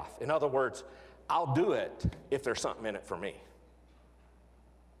payoff. In other words, I'll do it if there's something in it for me.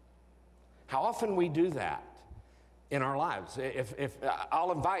 How often we do that in our lives. If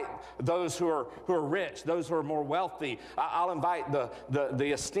I'll invite those who are rich, those who are more wealthy. I'll invite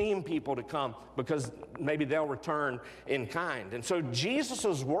the esteemed people to come because maybe they'll return in kind. And so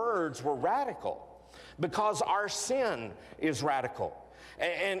Jesus' words were radical because our sin is radical.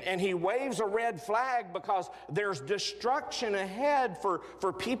 And he waves a red flag because there's destruction ahead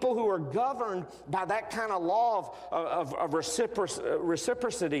for people who are governed by that kind of law of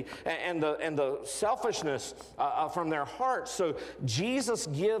reciprocity and the selfishness from their hearts. So Jesus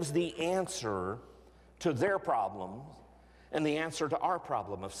gives the answer to their problem and the answer to our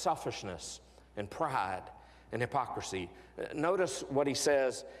problem of selfishness and pride and hypocrisy. Notice what he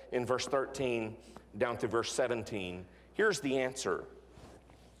says in verse 13 down to verse 17. Here's the answer.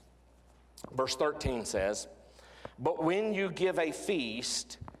 Verse 13 says, "But when you give a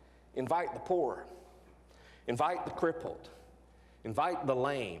feast, invite the poor, invite the crippled, invite the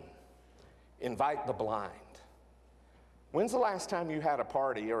lame, invite the blind." When's the last time you had a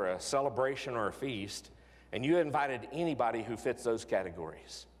party or a celebration or a feast and you invited anybody who fits those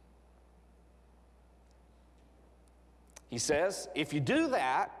categories? He says, if you do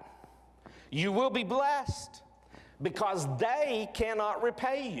that, you will be blessed because they cannot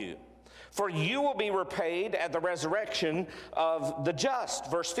repay you. For you will be repaid at the resurrection of the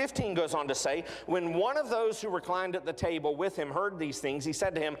just. Verse 15 goes on to say, when one of those who reclined at the table with him heard these things, he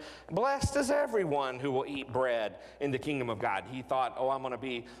said to him, blessed is everyone who will eat bread in the kingdom of God. He thought, I'm going to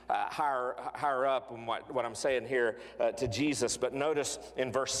be higher up in what I'm saying here to Jesus. But notice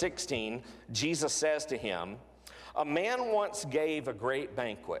in verse 16, Jesus says to him, a man once gave a great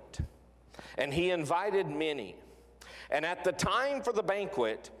banquet, and he invited many. And at the time for the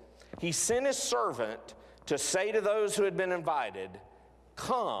banquet, he sent his servant to say to those who had been invited,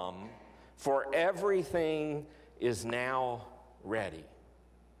 come, for everything is now ready.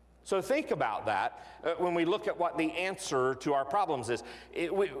 So think about that when we look at what the answer to our problems is.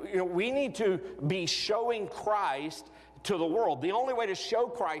 We need to be showing Christ to the world. The only way to show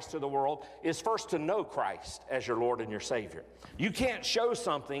Christ to the world is first to know Christ as your Lord and your Savior. You can't show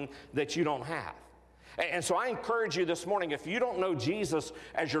something that you don't have. And so I encourage you this morning, if you don't know Jesus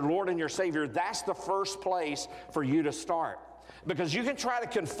as your Lord and your Savior, that's the first place for you to start. Because you can try to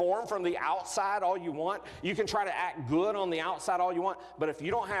conform from the outside all you want. You can try to act good on the outside all you want. But if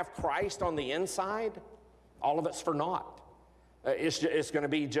you don't have Christ on the inside, all of it's for naught. It's going to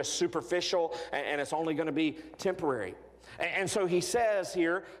be just superficial, and it's only going to be temporary. And so he says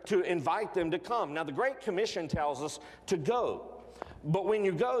here to invite them to come. Now, the Great Commission tells us to go. But when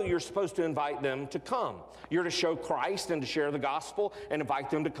you go, you're supposed to invite them to come. You're to show Christ and to share the gospel and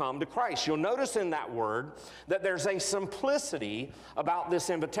invite them to come to Christ. You'll notice in that word that there's a simplicity about this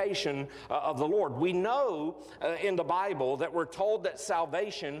invitation of the Lord. We know in the Bible that we're told that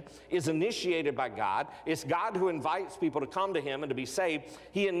salvation is initiated by God. It's God who invites people to come to him and to be saved.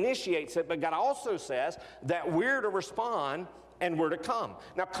 He initiates it, but God also says that we're to respond and we're to come.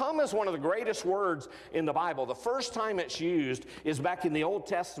 Now, come is one of the greatest words in the Bible. The first time it's used is back in the Old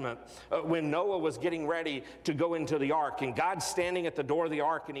Testament when Noah was getting ready to go into the ark. And God's standing at the door of the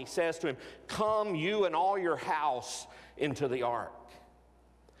ark, and he says to him, come, you and all your house, into the ark.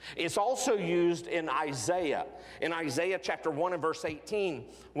 It's also used in Isaiah chapter 1 and verse 18,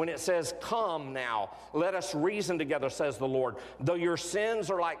 when it says, come now, let us reason together, says the Lord. Though your sins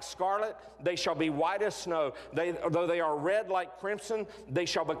are like scarlet, they shall be white as snow. Though they are red like crimson, they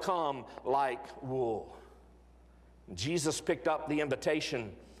shall become like wool. Jesus picked up the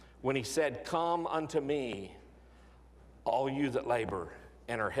invitation when he said, come unto me, all you that labor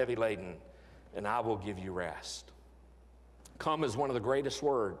and are heavy laden, and I will give you rest. Come is one of the greatest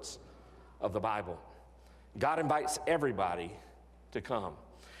words of the Bible. God invites everybody to come.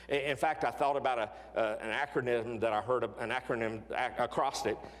 In fact, I thought about an acronym that I heard, an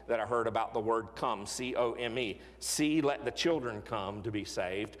acrostic that I heard about the word come, C-O-M-E. C, let the children come to be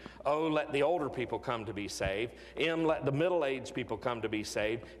saved. O, let the older people come to be saved. M, let the middle-aged people come to be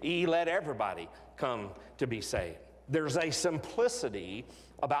saved. E, let everybody come to be saved. There's a simplicity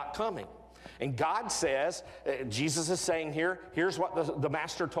about coming. And God says, Jesus is saying here, here's what the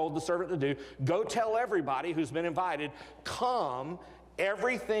master told the servant to do. Go tell everybody who's been invited, come,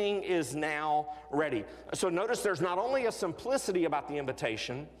 everything is now ready. So notice there's not only a simplicity about the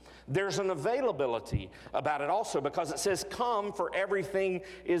invitation, there's an availability about it also, because it says, come, for everything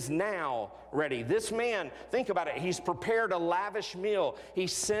is now ready. This man, think about it, he's prepared a lavish meal. He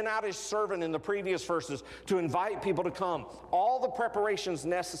sent out his servant in the previous verses to invite people to come. All the preparations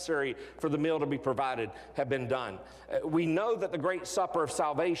necessary for the meal to be provided have been done. We know that the great supper of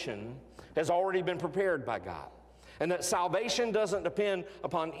salvation has already been prepared by God, and that salvation doesn't depend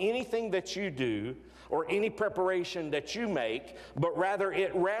upon anything that you do or any preparation that you make, but rather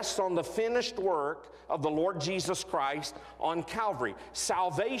it rests on the finished work of the Lord Jesus Christ on Calvary.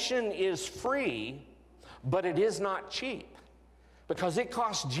 Salvation is free, but it is not cheap, because it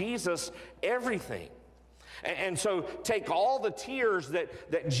cost Jesus everything. And so take all the tears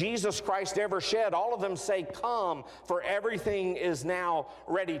that Jesus Christ ever shed, all of them say, come, for everything is now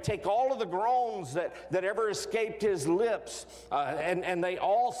ready. Take all of the groans that ever escaped his lips, and they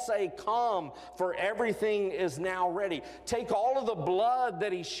all say, come, for everything is now ready. Take all of the blood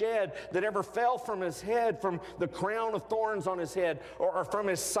that he shed that ever fell from his head, from the crown of thorns on his head, or from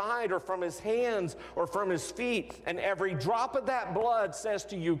his side, or from his hands, or from his feet, and every drop of that blood says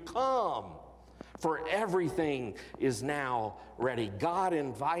to you, come, for everything is now ready. God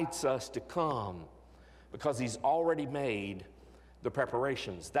invites us to come because he's already made the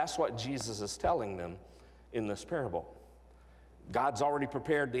preparations. That's what Jesus is telling them in this parable. God's already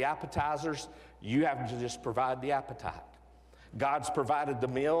prepared the appetizers. You have to just provide the appetite. God's provided the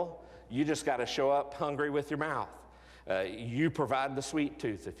meal. You just got to show up hungry with your mouth. You provide the sweet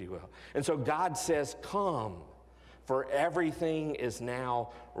tooth, if you will. And so God says, come, for everything is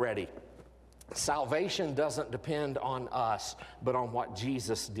now ready. Salvation doesn't depend on us, but on what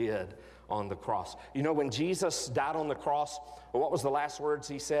Jesus did on the cross. You know, when Jesus died on the cross, what was the last words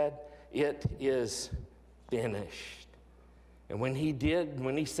he said? It is finished. And when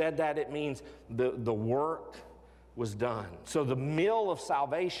he said that, it means the work was done. So the meal of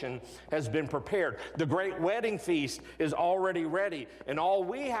salvation has been prepared. The great wedding feast is already ready, and all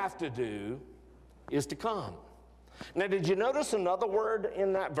we have to do is to come. Now, did you notice another word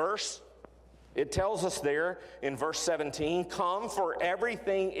in that verse? It tells us there in verse 17, come, for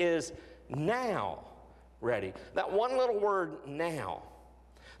everything is now ready. That one little word, now.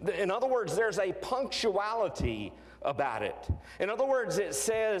 In other words, there's a punctuality about it. In other words, it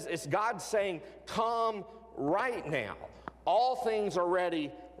says, it's God saying, come right now. All things are ready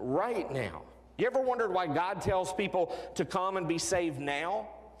right now. You ever wondered why God tells people to come and be saved now?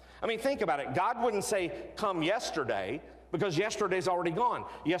 I mean, think about it. God wouldn't say, come yesterday, because yesterday's already gone.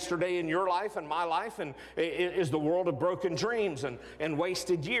 Yesterday in your life and my life is the world of broken dreams and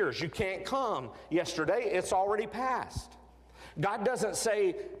wasted years. You can't come yesterday. It's already passed. God doesn't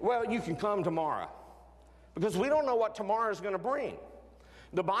say, well, you can come tomorrow, because we don't know what tomorrow is going to bring.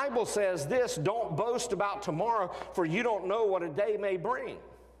 The Bible says this, don't boast about tomorrow, for you don't know what a day may bring.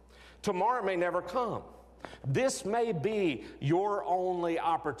 Tomorrow may never come. This may be your only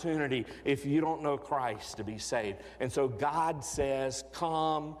opportunity if you don't know Christ to be saved. And so God says,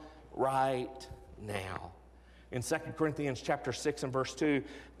 come right now. In 2 Corinthians chapter 6 and verse 2,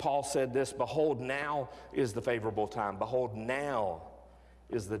 Paul said this, behold, now is the favorable time. Behold, now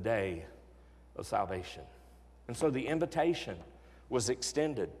is the day of salvation. And so the invitation was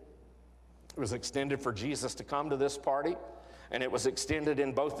extended. It was extended for Jesus to come to this party. And it was extended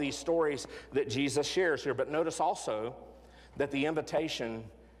in both these stories that Jesus shares here. But notice also that the invitation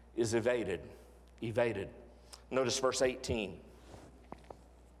is evaded. Notice verse 18.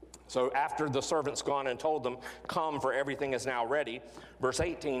 So after the servant's gone and told them, come, for everything is now ready, verse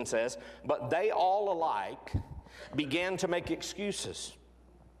 18 says, but they all alike began to make excuses.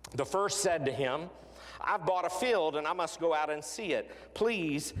 The first said to him, I've bought a field and I must go out and see it.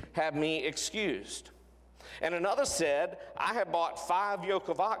 Please have me excused. And another said, I have bought 5 yoke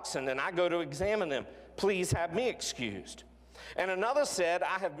of oxen, and I go to examine them. Please have me excused. And another said,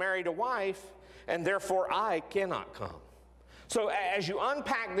 I have married a wife, and therefore I cannot come. So as you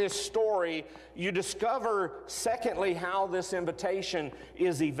unpack this story, you discover, secondly, how this invitation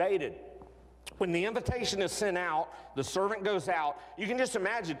is evaded. When the invitation is sent out, the servant goes out. You can just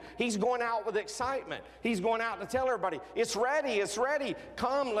imagine, he's going out with excitement. He's going out to tell everybody, it's ready, it's ready.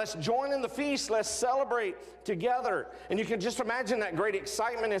 Come, let's join in the feast. Let's celebrate together. And you can just imagine that great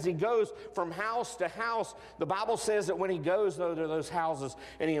excitement as he goes from house to house. The Bible says that when he goes, though, to those houses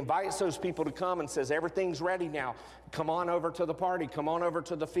and he invites those people to come and says, everything's ready now. Come on over to the party. Come on over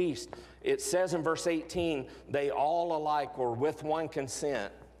to the feast. It says in verse 18, they all alike were with one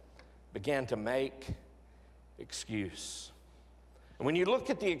consent began to make excuse. And when you look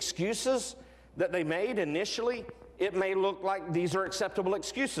at the excuses that they made initially, it may look like these are acceptable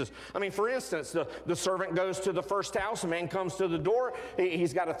excuses. I mean, for instance, the servant goes to the first house, a man comes to the door,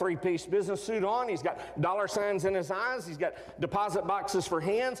 he's got a 3-piece business suit on, he's got dollar signs in his eyes, he's got deposit boxes for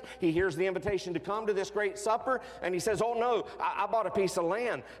hands, he hears the invitation to come to this great supper, and he says, oh no, I bought a piece of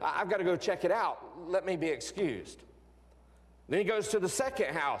land, I've got to go check it out, let me be excused. Then he goes to the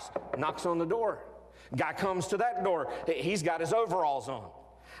second house, knocks on the door. Guy comes to that door. He's got his overalls on.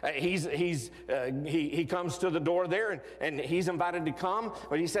 He comes to the door there, and he's invited to come.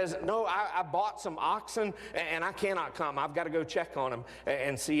 But he says, no, I bought some oxen, and I cannot come. I've got to go check on them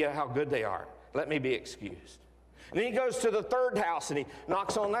and see how good they are. Let me be excused. And then he goes to the third house and he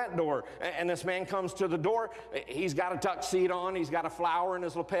knocks on that door. And this man comes to the door. He's got a tuxedo on. He's got a flower in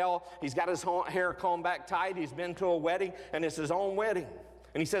his lapel. He's got his hair combed back tight. He's been to a wedding, and it's his own wedding.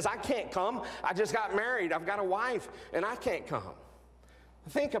 And he says, I can't come. I just got married. I've got a wife, and I can't come.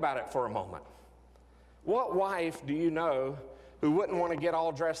 Think about it for a moment. What wife do you know who wouldn't want to get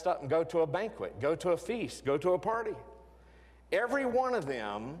all dressed up and go to a banquet, go to a feast, go to a party? Every one of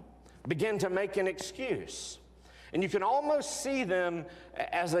them begin to make an excuse. And you can almost see them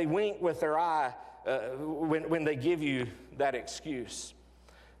as they wink with their eye when they give you that excuse.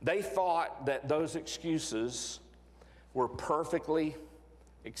 They thought that those excuses were perfectly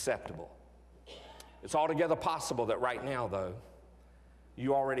acceptable. It's altogether possible that right now, though,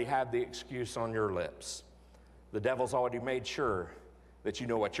 you already have the excuse on your lips. The devil's already made sure that you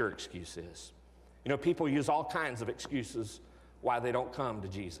know what your excuse is. You know, people use all kinds of excuses why they don't come to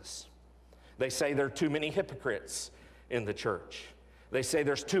Jesus. They say there are too many hypocrites in the church. They say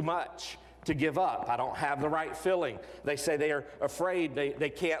there's too much to give up. I don't have the right feeling. They say they are afraid they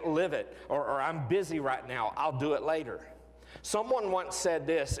can't live it. Or I'm busy right now. I'll do it later. Someone once said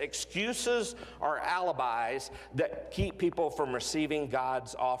this: excuses are alibis that keep people from receiving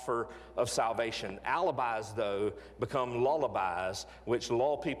God's offer of salvation. Alibis, though, become lullabies which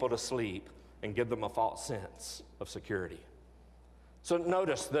lull people to sleep and give them a false sense of security. So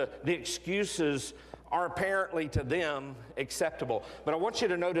notice the excuses are apparently to them acceptable. But I want you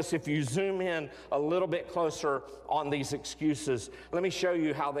to notice, if you zoom in a little bit closer on these excuses, let me show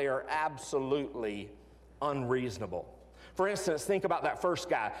you how they are absolutely unreasonable. For instance, think about that first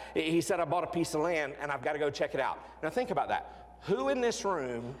guy. He said, I bought a piece of land and I've got to go check it out. Now think about that. Who in this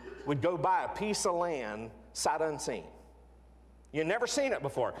room would go buy a piece of land sight unseen? You've never seen it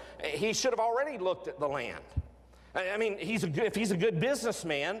before. He should have already looked at the land. I mean, if he's a good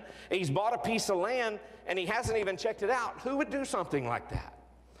businessman, he's bought a piece of land and he hasn't even checked it out. Who would do something like that?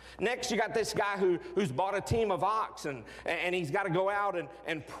 Next, you got this guy who's bought a team of oxen and he's got to go out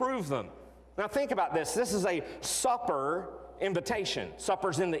and prove them. Now think about this. This is a supper invitation.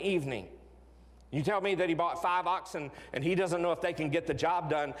 Supper's in the evening. You tell me that he bought 5 oxen and he doesn't know if they can get the job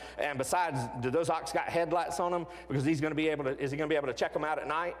done. And besides, do those ox got headlights on them? Because is he going to be able to check them out at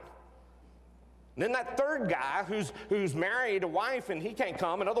night? And then that third guy who's married a wife and he can't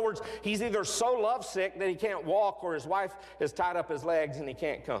come. In other words, he's either so lovesick that he can't walk, or his wife has tied up his legs and he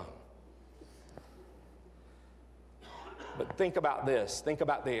can't come. But think about this. Think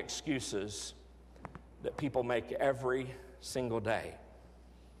about the excuses that people make every single day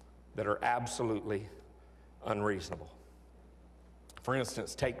that are absolutely unreasonable. For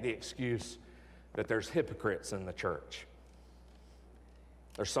instance, take the excuse that there's hypocrites in the church.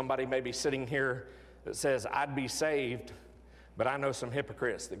 There's somebody maybe sitting here that says, I'd be saved, but I know some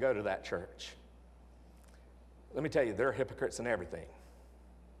hypocrites that go to that church. Let me tell you, there are hypocrites in everything.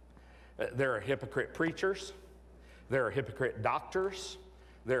 There are hypocrite preachers. There are hypocrite doctors.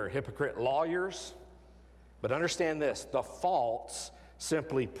 There are hypocrite lawyers. But understand this, the false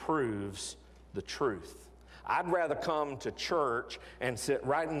simply proves the truth. I'd rather come to church and sit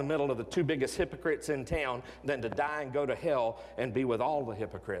right in the middle of the 2 biggest hypocrites in town than to die and go to hell and be with all the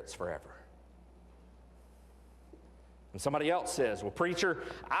hypocrites forever. And somebody else says, well, preacher,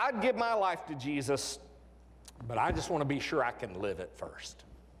 I'd give my life to Jesus, but I just want to be sure I can live it first.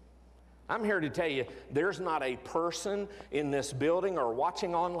 I'm here to tell you, there's not a person in this building or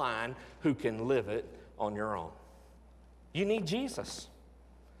watching online who can live it on your own. You need Jesus.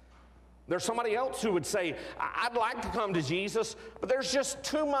 There's somebody else who would say, I'd like to come to Jesus, but there's just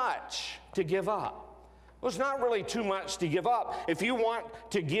too much to give up. Well, it's not really too much to give up. If you want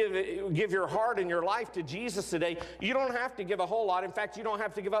to give your heart and your life to Jesus today, you don't have to give a whole lot. In fact, you don't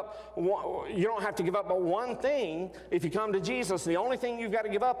have to give up but one thing if you come to Jesus. The only thing you've got to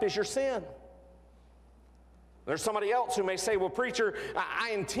give up is your sin. There's somebody else who may say, well, preacher,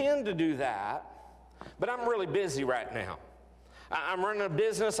 I intend to do that, but I'm really busy right now. I'm running a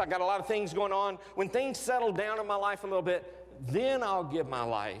business. I got a lot of things going on. When things settle down in my life a little bit, then I'll give my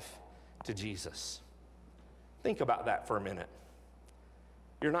life to Jesus. Think about that for a minute.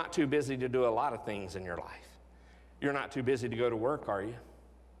 You're not too busy to do a lot of things in your life. You're not too busy to go to work, are you?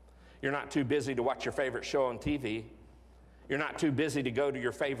 You're not too busy to watch your favorite show on TV. You're not too busy to go to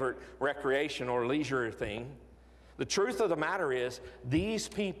your favorite recreation or leisure thing. The truth of the matter is, these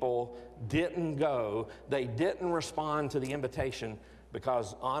people didn't go. They didn't respond to the invitation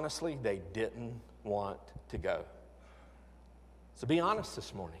because, honestly, they didn't want to go. So be honest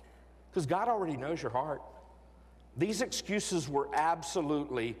this morning, because God already knows your heart. These excuses were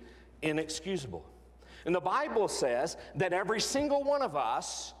absolutely inexcusable. And the Bible says that every single one of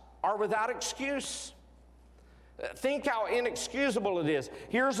us are without excuse. Think how inexcusable it is.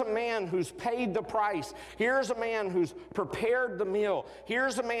 Here's a man who's paid the price. Here's a man who's prepared the meal.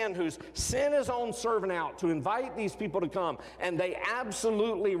 Here's a man who's sent his own servant out to invite these people to come, and they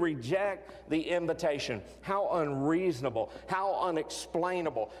absolutely reject the invitation. How unreasonable, how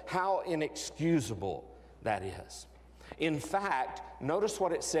unexplainable, how inexcusable that is. In fact, notice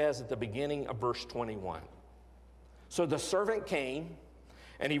what it says at the beginning of verse 21. So the servant came,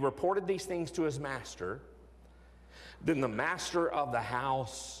 and he reported these things to his master. Then the master of the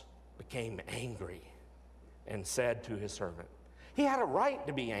house became angry and said to his servant, he had a right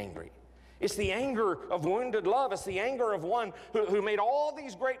to be angry. It's the anger of wounded love. It's the anger of one who made all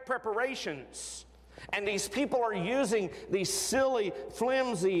these great preparations. And these people are using these silly,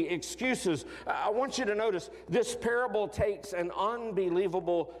 flimsy excuses. I want you to notice this parable takes an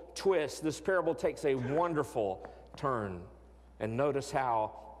unbelievable twist. This parable takes a wonderful turn. And notice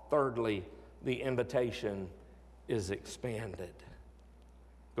how, thirdly, the invitation is expanded.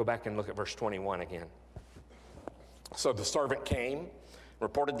 Go back and look at verse 21 again. So the servant came,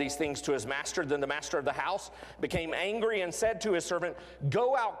 reported these things to his master. Then the master of the house became angry and said to his servant,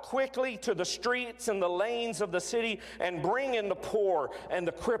 go out quickly to the streets and the lanes of the city and bring in the poor and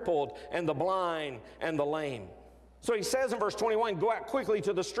the crippled and the blind and the lame. So he says in verse 21, go out quickly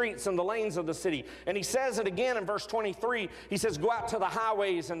to the streets and the lanes of the city. And he says it again in verse 23. He says, go out to the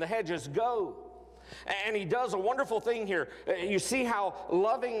highways and the hedges, go. And he does a wonderful thing here. You see how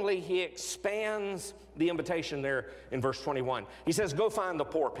lovingly he expands the invitation there in verse 21. He says, go find the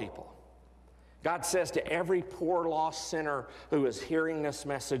poor people. God says to every poor lost sinner who is hearing this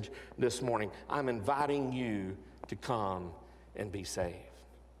message this morning, I'm inviting you to come and be saved.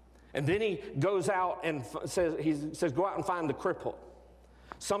 And then he goes out and says, go out and find the crippled.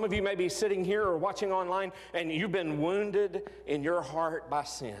 Some of you may be sitting here or watching online and you've been wounded in your heart by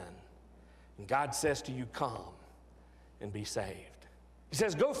sin. And God says to you, come and be saved. He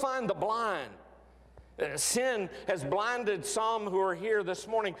says, go find the blind. Sin has blinded some who are here this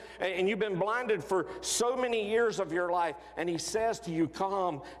morning, and you've been blinded for so many years of your life. And he says to you,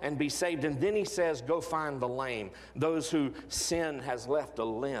 come and be saved. And then he says, go find the lame, those who sin has left a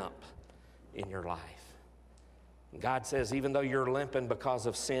limp in your life. And God says, even though you're limping because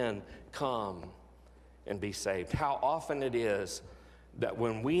of sin, come and be saved. How often it is that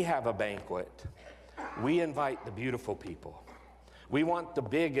when we have a banquet, we invite the beautiful people. We want the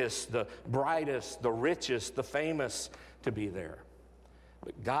biggest, the brightest, the richest, the famous to be there.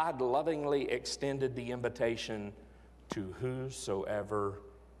 But God lovingly extended the invitation to whosoever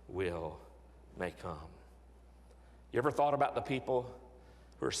will may come. You ever thought about the people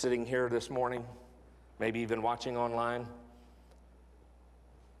who are sitting here this morning, maybe even watching online?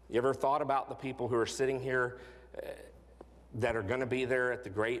 You ever thought about the people who are sitting here that are going to be there at the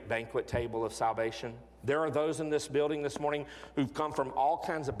great banquet table of salvation? There are those in this building this morning who've come from all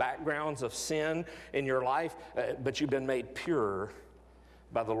kinds of backgrounds of sin in your life, but you've been made pure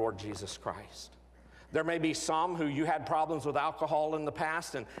by the Lord Jesus Christ. There may be some who you had problems with alcohol in the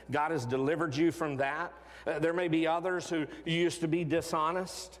past, and God has delivered you from that. There may be others who you used to be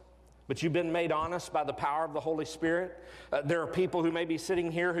dishonest, but you've been made honest by the power of the Holy Spirit. There are people who may be sitting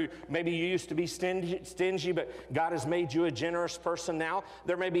here who maybe you used to be stingy, but God has made you a generous person now.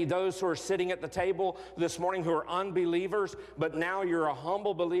 There may be those who are sitting at the table this morning who are unbelievers, but now you're a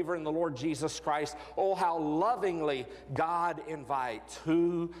humble believer in the Lord Jesus Christ. Oh, how lovingly God invites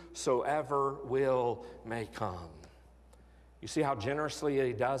whosoever will may come. You see how generously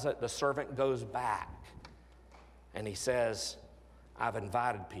he does it? The servant goes back and he says, I've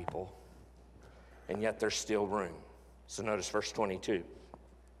invited people, and yet there's still room. So notice verse 22.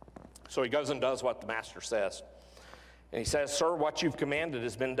 So he goes and does what the master says. And he says, sir, what you've commanded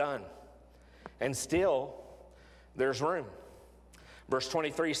has been done. And still, there's room. Verse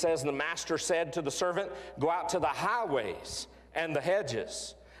 23 says, the master said to the servant, go out to the highways and the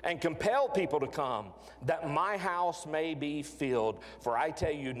hedges and compel people to come, that my house may be filled. For I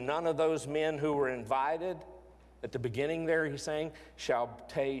tell you, none of those men who were invited at the beginning there, he's saying, shall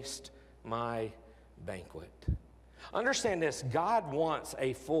taste my banquet. Understand this, God wants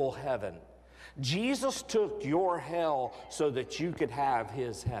a full heaven. Jesus took your hell so that you could have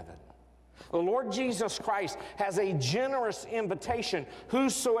his heaven. The Lord Jesus Christ has a generous invitation,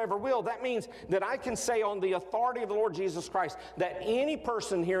 whosoever will. That means that I can say on the authority of the Lord Jesus Christ that any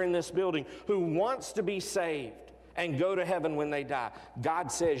person here in this building who wants to be saved and go to heaven when they die,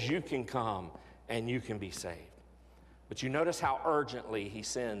 God says you can come and you can be saved. But you notice how urgently he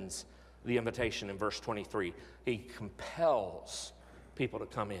sends the invitation in verse 23. He compels people to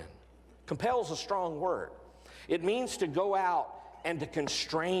come in. Compels a strong word. It means to go out and to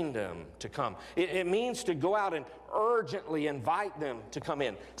constrain them to come. It means to go out and urgently invite them to come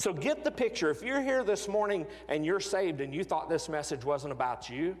in. So get the picture. If you're here this morning and you're saved and you thought this message wasn't about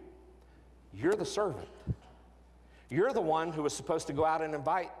you, you're the servant. You're the one who was supposed to go out and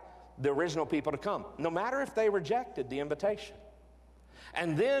invite the original people to come, no matter if they rejected the invitation.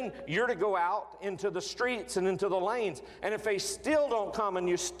 And then you're to go out into the streets and into the lanes. And if they still don't come and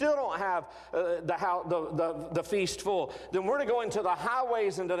you still don't have the feast full, then we're to go into the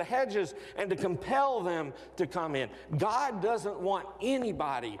highways and to the hedges and to compel them to come in. God doesn't want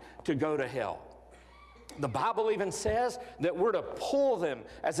anybody to go to hell. The Bible even says that we're to pull them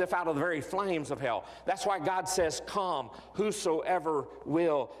as if out of the very flames of hell. That's why God says, "Come, whosoever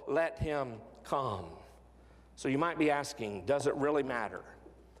will, let him come." So you might be asking, does it really matter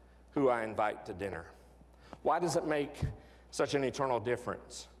who I invite to dinner? Why does it make such an eternal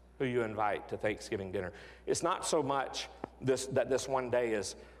difference who you invite to Thanksgiving dinner? It's not so much that this one day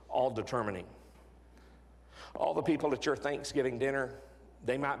is all determining. All the people at your Thanksgiving dinner,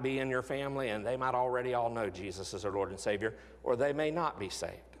 they might be in your family and they might already all know Jesus as their Lord and Savior, or they may not be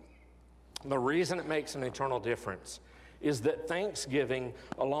saved. The reason it makes an eternal difference is that Thanksgiving,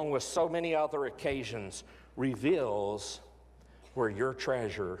 along with so many other occasions, reveals where your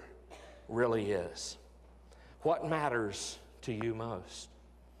treasure really is. What matters to you most?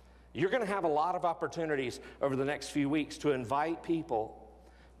 You're going to have a lot of opportunities over the next few weeks to invite people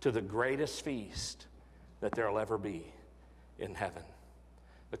to the greatest feast that there'll ever be in heaven.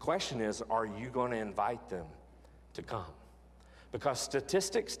 The question is, are you going to invite them to come? Because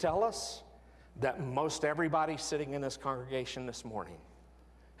statistics tell us that most everybody sitting in this congregation this morning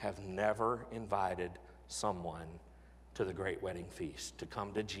have never invited someone to the great wedding feast, to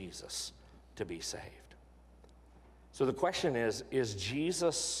come to Jesus, to be saved. So the question is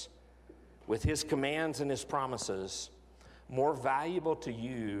Jesus, with his commands and his promises, more valuable to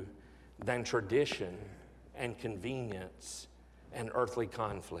you than tradition and convenience and earthly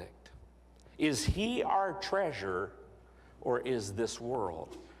conflict? Is he our treasure, or is this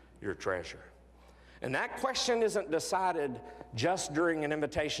world your treasure? And that question isn't decided just during an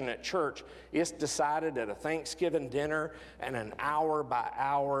invitation at church. It's decided at a Thanksgiving dinner and an hour by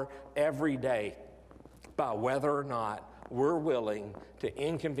hour every day by whether or not we're willing to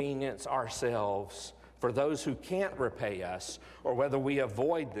inconvenience ourselves for those who can't repay us, or whether we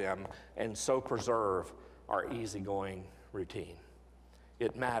avoid them and so preserve our easygoing routine.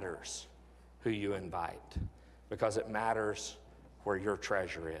 It matters who you invite, because it matters where your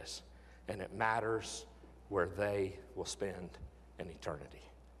treasure is. And it matters where they will spend an eternity.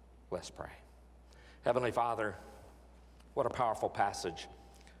 Let's pray. Heavenly Father, what a powerful passage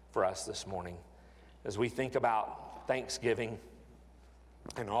for us this morning as we think about Thanksgiving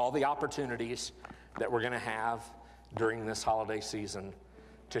and all the opportunities that we're going to have during this holiday season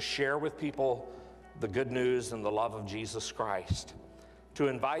to share with people the good news and the love of Jesus Christ, to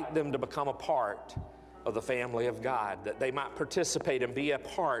invite them to become a part of the family of God, that they might participate and be a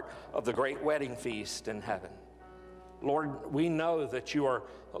part of the great wedding feast in heaven. Lord, we know that you are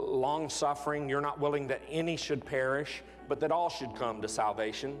long-suffering. You're not willing that any should perish, but that all should come to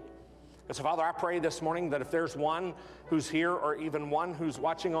salvation. And so, Father, I pray this morning that if there's one who's here, or even one who's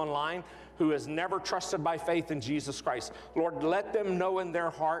watching online, who has never trusted by faith in Jesus Christ, Lord, let them know in their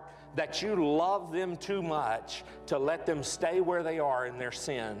heart that you love them too much to let them stay where they are in their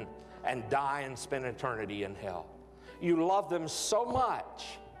sin and die and spend eternity in hell. You love them so much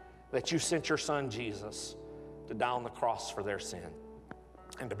that you sent your son Jesus to die on the cross for their sin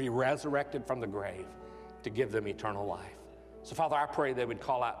and to be resurrected from the grave to give them eternal life. So, Father, I pray they would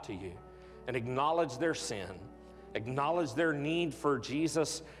call out to you and acknowledge their sin, acknowledge their need for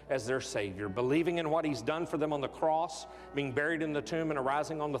Jesus as their Savior, believing in what he's done for them on the cross, being buried in the tomb and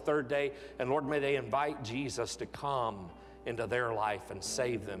arising on the third day. And Lord, may they invite Jesus to come into their life and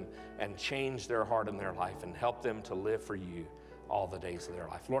save them and change their heart and their life and help them to live for you all the days of their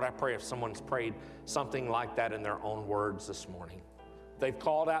life. Lord, I pray if someone's prayed something like that in their own words this morning, they've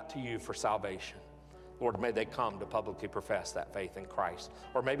called out to you for salvation. Lord, may they come to publicly profess that faith in Christ,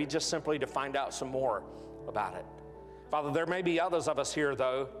 or maybe just simply to find out some more about it. Father, there may be others of us here,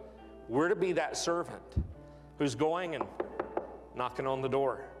 though. We're to be that servant who's going and knocking on the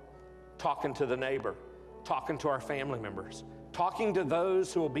door, talking to the neighbor, talking to our family members, talking to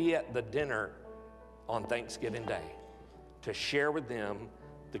those who will be at the dinner on Thanksgiving Day, to share with them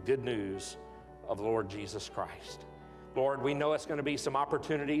the good news of the Lord Jesus Christ. Lord, we know it's going to be some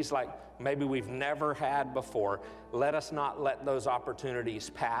opportunities like maybe we've never had before. Let us not let those opportunities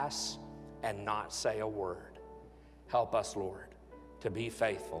pass and not say a word. Help us, Lord, to be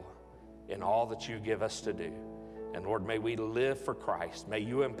faithful in all that you give us to do. And Lord, may we live for Christ. May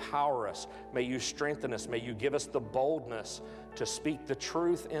you empower us. May you strengthen us. May you give us the boldness to speak the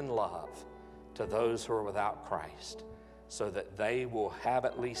truth in love to those who are without Christ, so that they will have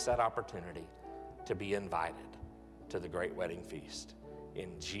at least that opportunity to be invited to the great wedding feast.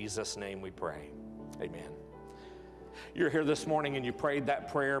 In Jesus' name we pray. Amen. You're here this morning and you prayed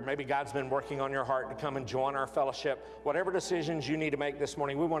that prayer. Maybe God's been working on your heart to come and join our fellowship. Whatever decisions you need to make this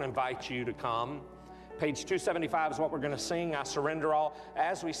morning, we want to invite you to come. Page 275 is what we're going to sing, I Surrender All.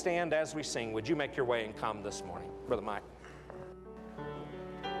 As we stand, as we sing, would you make your way and come this morning? Brother Mike.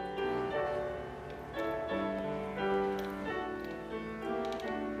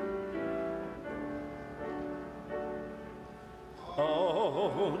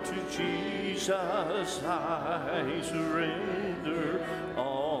 Oh, to Jesus I surrender,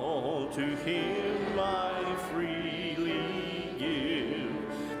 all to Him I freely give.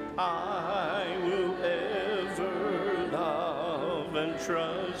 I will ever love and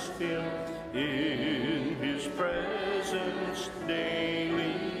trust Him, in His presence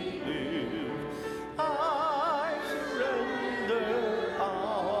daily live. I surrender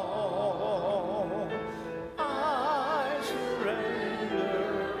all. I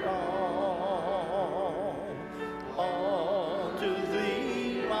surrender all to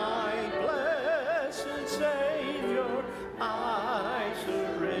Thee, my blessed Savior. I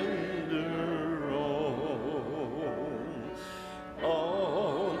surrender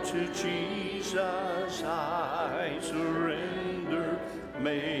all to Jesus I surrender.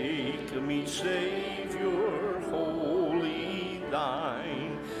 Make me Savior, wholly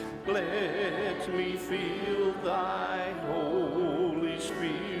Thine. Let me feel Thy Holy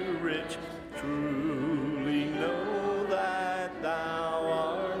Spirit, truly know that Thou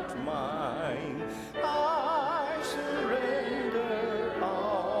art mine. I surrender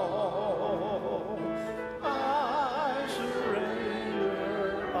all. I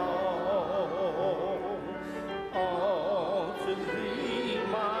surrender all to Thee,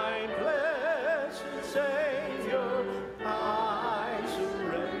 my blessed Savior. I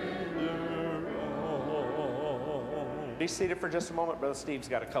surrender all. Be seated for just a moment. Brother Steve's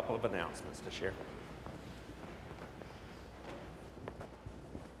got a couple of announcements to share.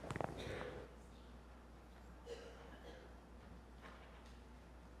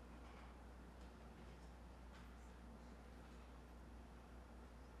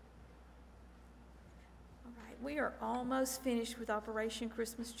 All right, we are almost finished with Operation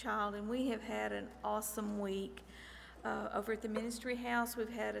Christmas Child, and we have had an awesome week. Over at the ministry house, we've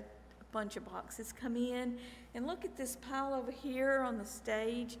had a bunch of boxes come in. And look at this pile over here on the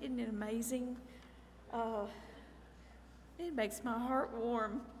stage. Isn't it amazing? It makes my heart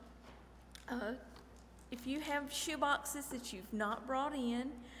warm. If you have shoe boxes that you've not brought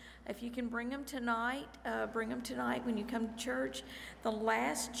in, if you can bring them tonight when you come to church. The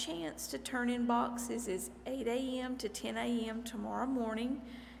last chance to turn in boxes is 8 a.m. to 10 a.m. tomorrow morning.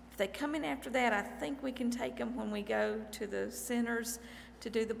 If they come in after that, I think we can take them when we go to the centers to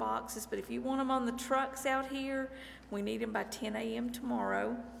do the boxes. But if you want them on the trucks out here, we need them by 10 a.m.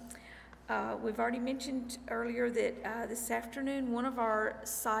 tomorrow. We've already mentioned earlier that this afternoon, one of our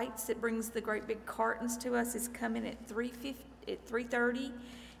sites that brings the great big cartons to us is coming at 3:30.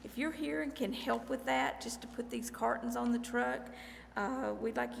 If you're here and can help with that, just to put these cartons on the truck,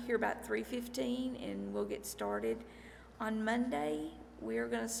 we'd like you here about 3:15, and we'll get started. On Monday, we're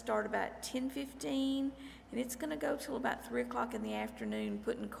going to start about 10:15, and it's going to go till about 3 o'clock in the afternoon,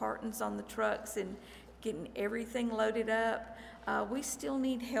 putting cartons on the trucks and getting everything loaded up. We still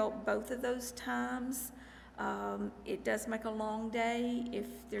need help both of those times. It does make a long day if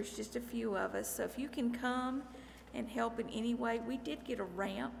there's just a few of us. So if you can come and help in any way. We did get a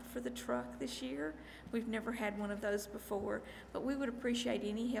ramp for the truck this year. We've never had one of those before, but we would appreciate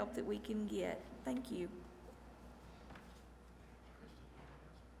any help that we can get. Thank you.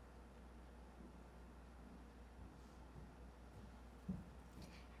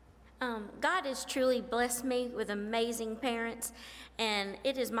 God has truly blessed me with amazing parents, and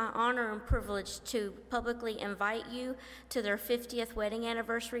it is my honor and privilege to publicly invite you to their 50th wedding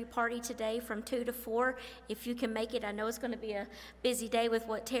anniversary party today from 2 to 4. If you can make it, I know it's going to be a busy day with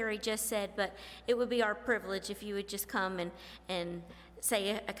what Terry just said, but it would be our privilege if you would just come and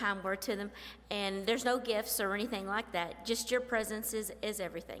say a kind word to them. And there's no gifts or anything like that. Just your presence is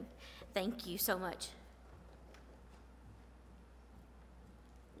everything. Thank you so much.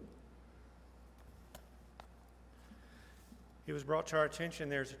 It was brought to our attention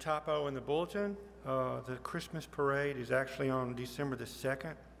there's a typo in the bulletin. The Christmas parade is actually on December the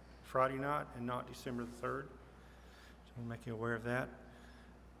 2nd, Friday night, and not December the 3rd. So I'll make you aware of that.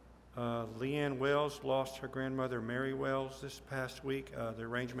 Leanne Wells lost her grandmother, Mary Wells, this past week. The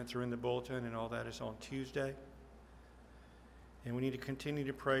arrangements are in the bulletin, and all that is on Tuesday. And we need to continue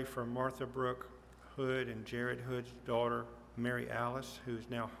to pray for Martha Brooke Hood and Jared Hood's daughter, Mary Alice, who's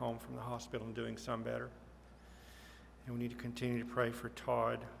now home from the hospital and doing some better. And we need to continue to pray for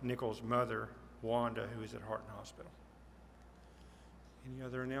Todd Nichols' mother, Wanda, who is at Harton Hospital. Any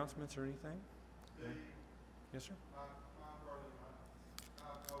other announcements or anything? Yes, sir? My brother, I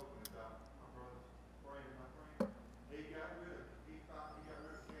was hoping about my brother's friend. He got rid of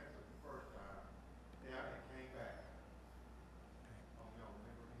cancer the first time. Yeah, and came back. Oh, no,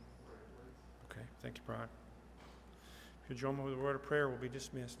 remember him in prayer, please. Okay, thank you, Brian. If you join me with a word of prayer, we'll be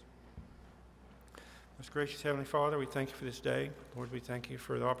dismissed. Most gracious Heavenly Father, we thank you for this day. Lord, we thank you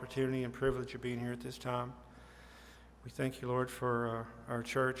for the opportunity and privilege of being here at this time. We thank you, Lord, for our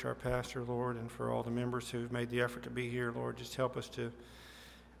church, our pastor, Lord, and for all the members who've made the effort to be here. Lord, just help us to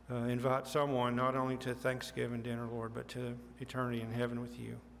invite someone not only to Thanksgiving dinner, Lord, but to eternity in heaven with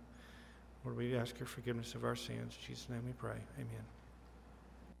you. Lord, we ask your forgiveness of our sins. In Jesus' name we pray.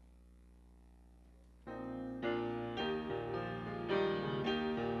 Amen.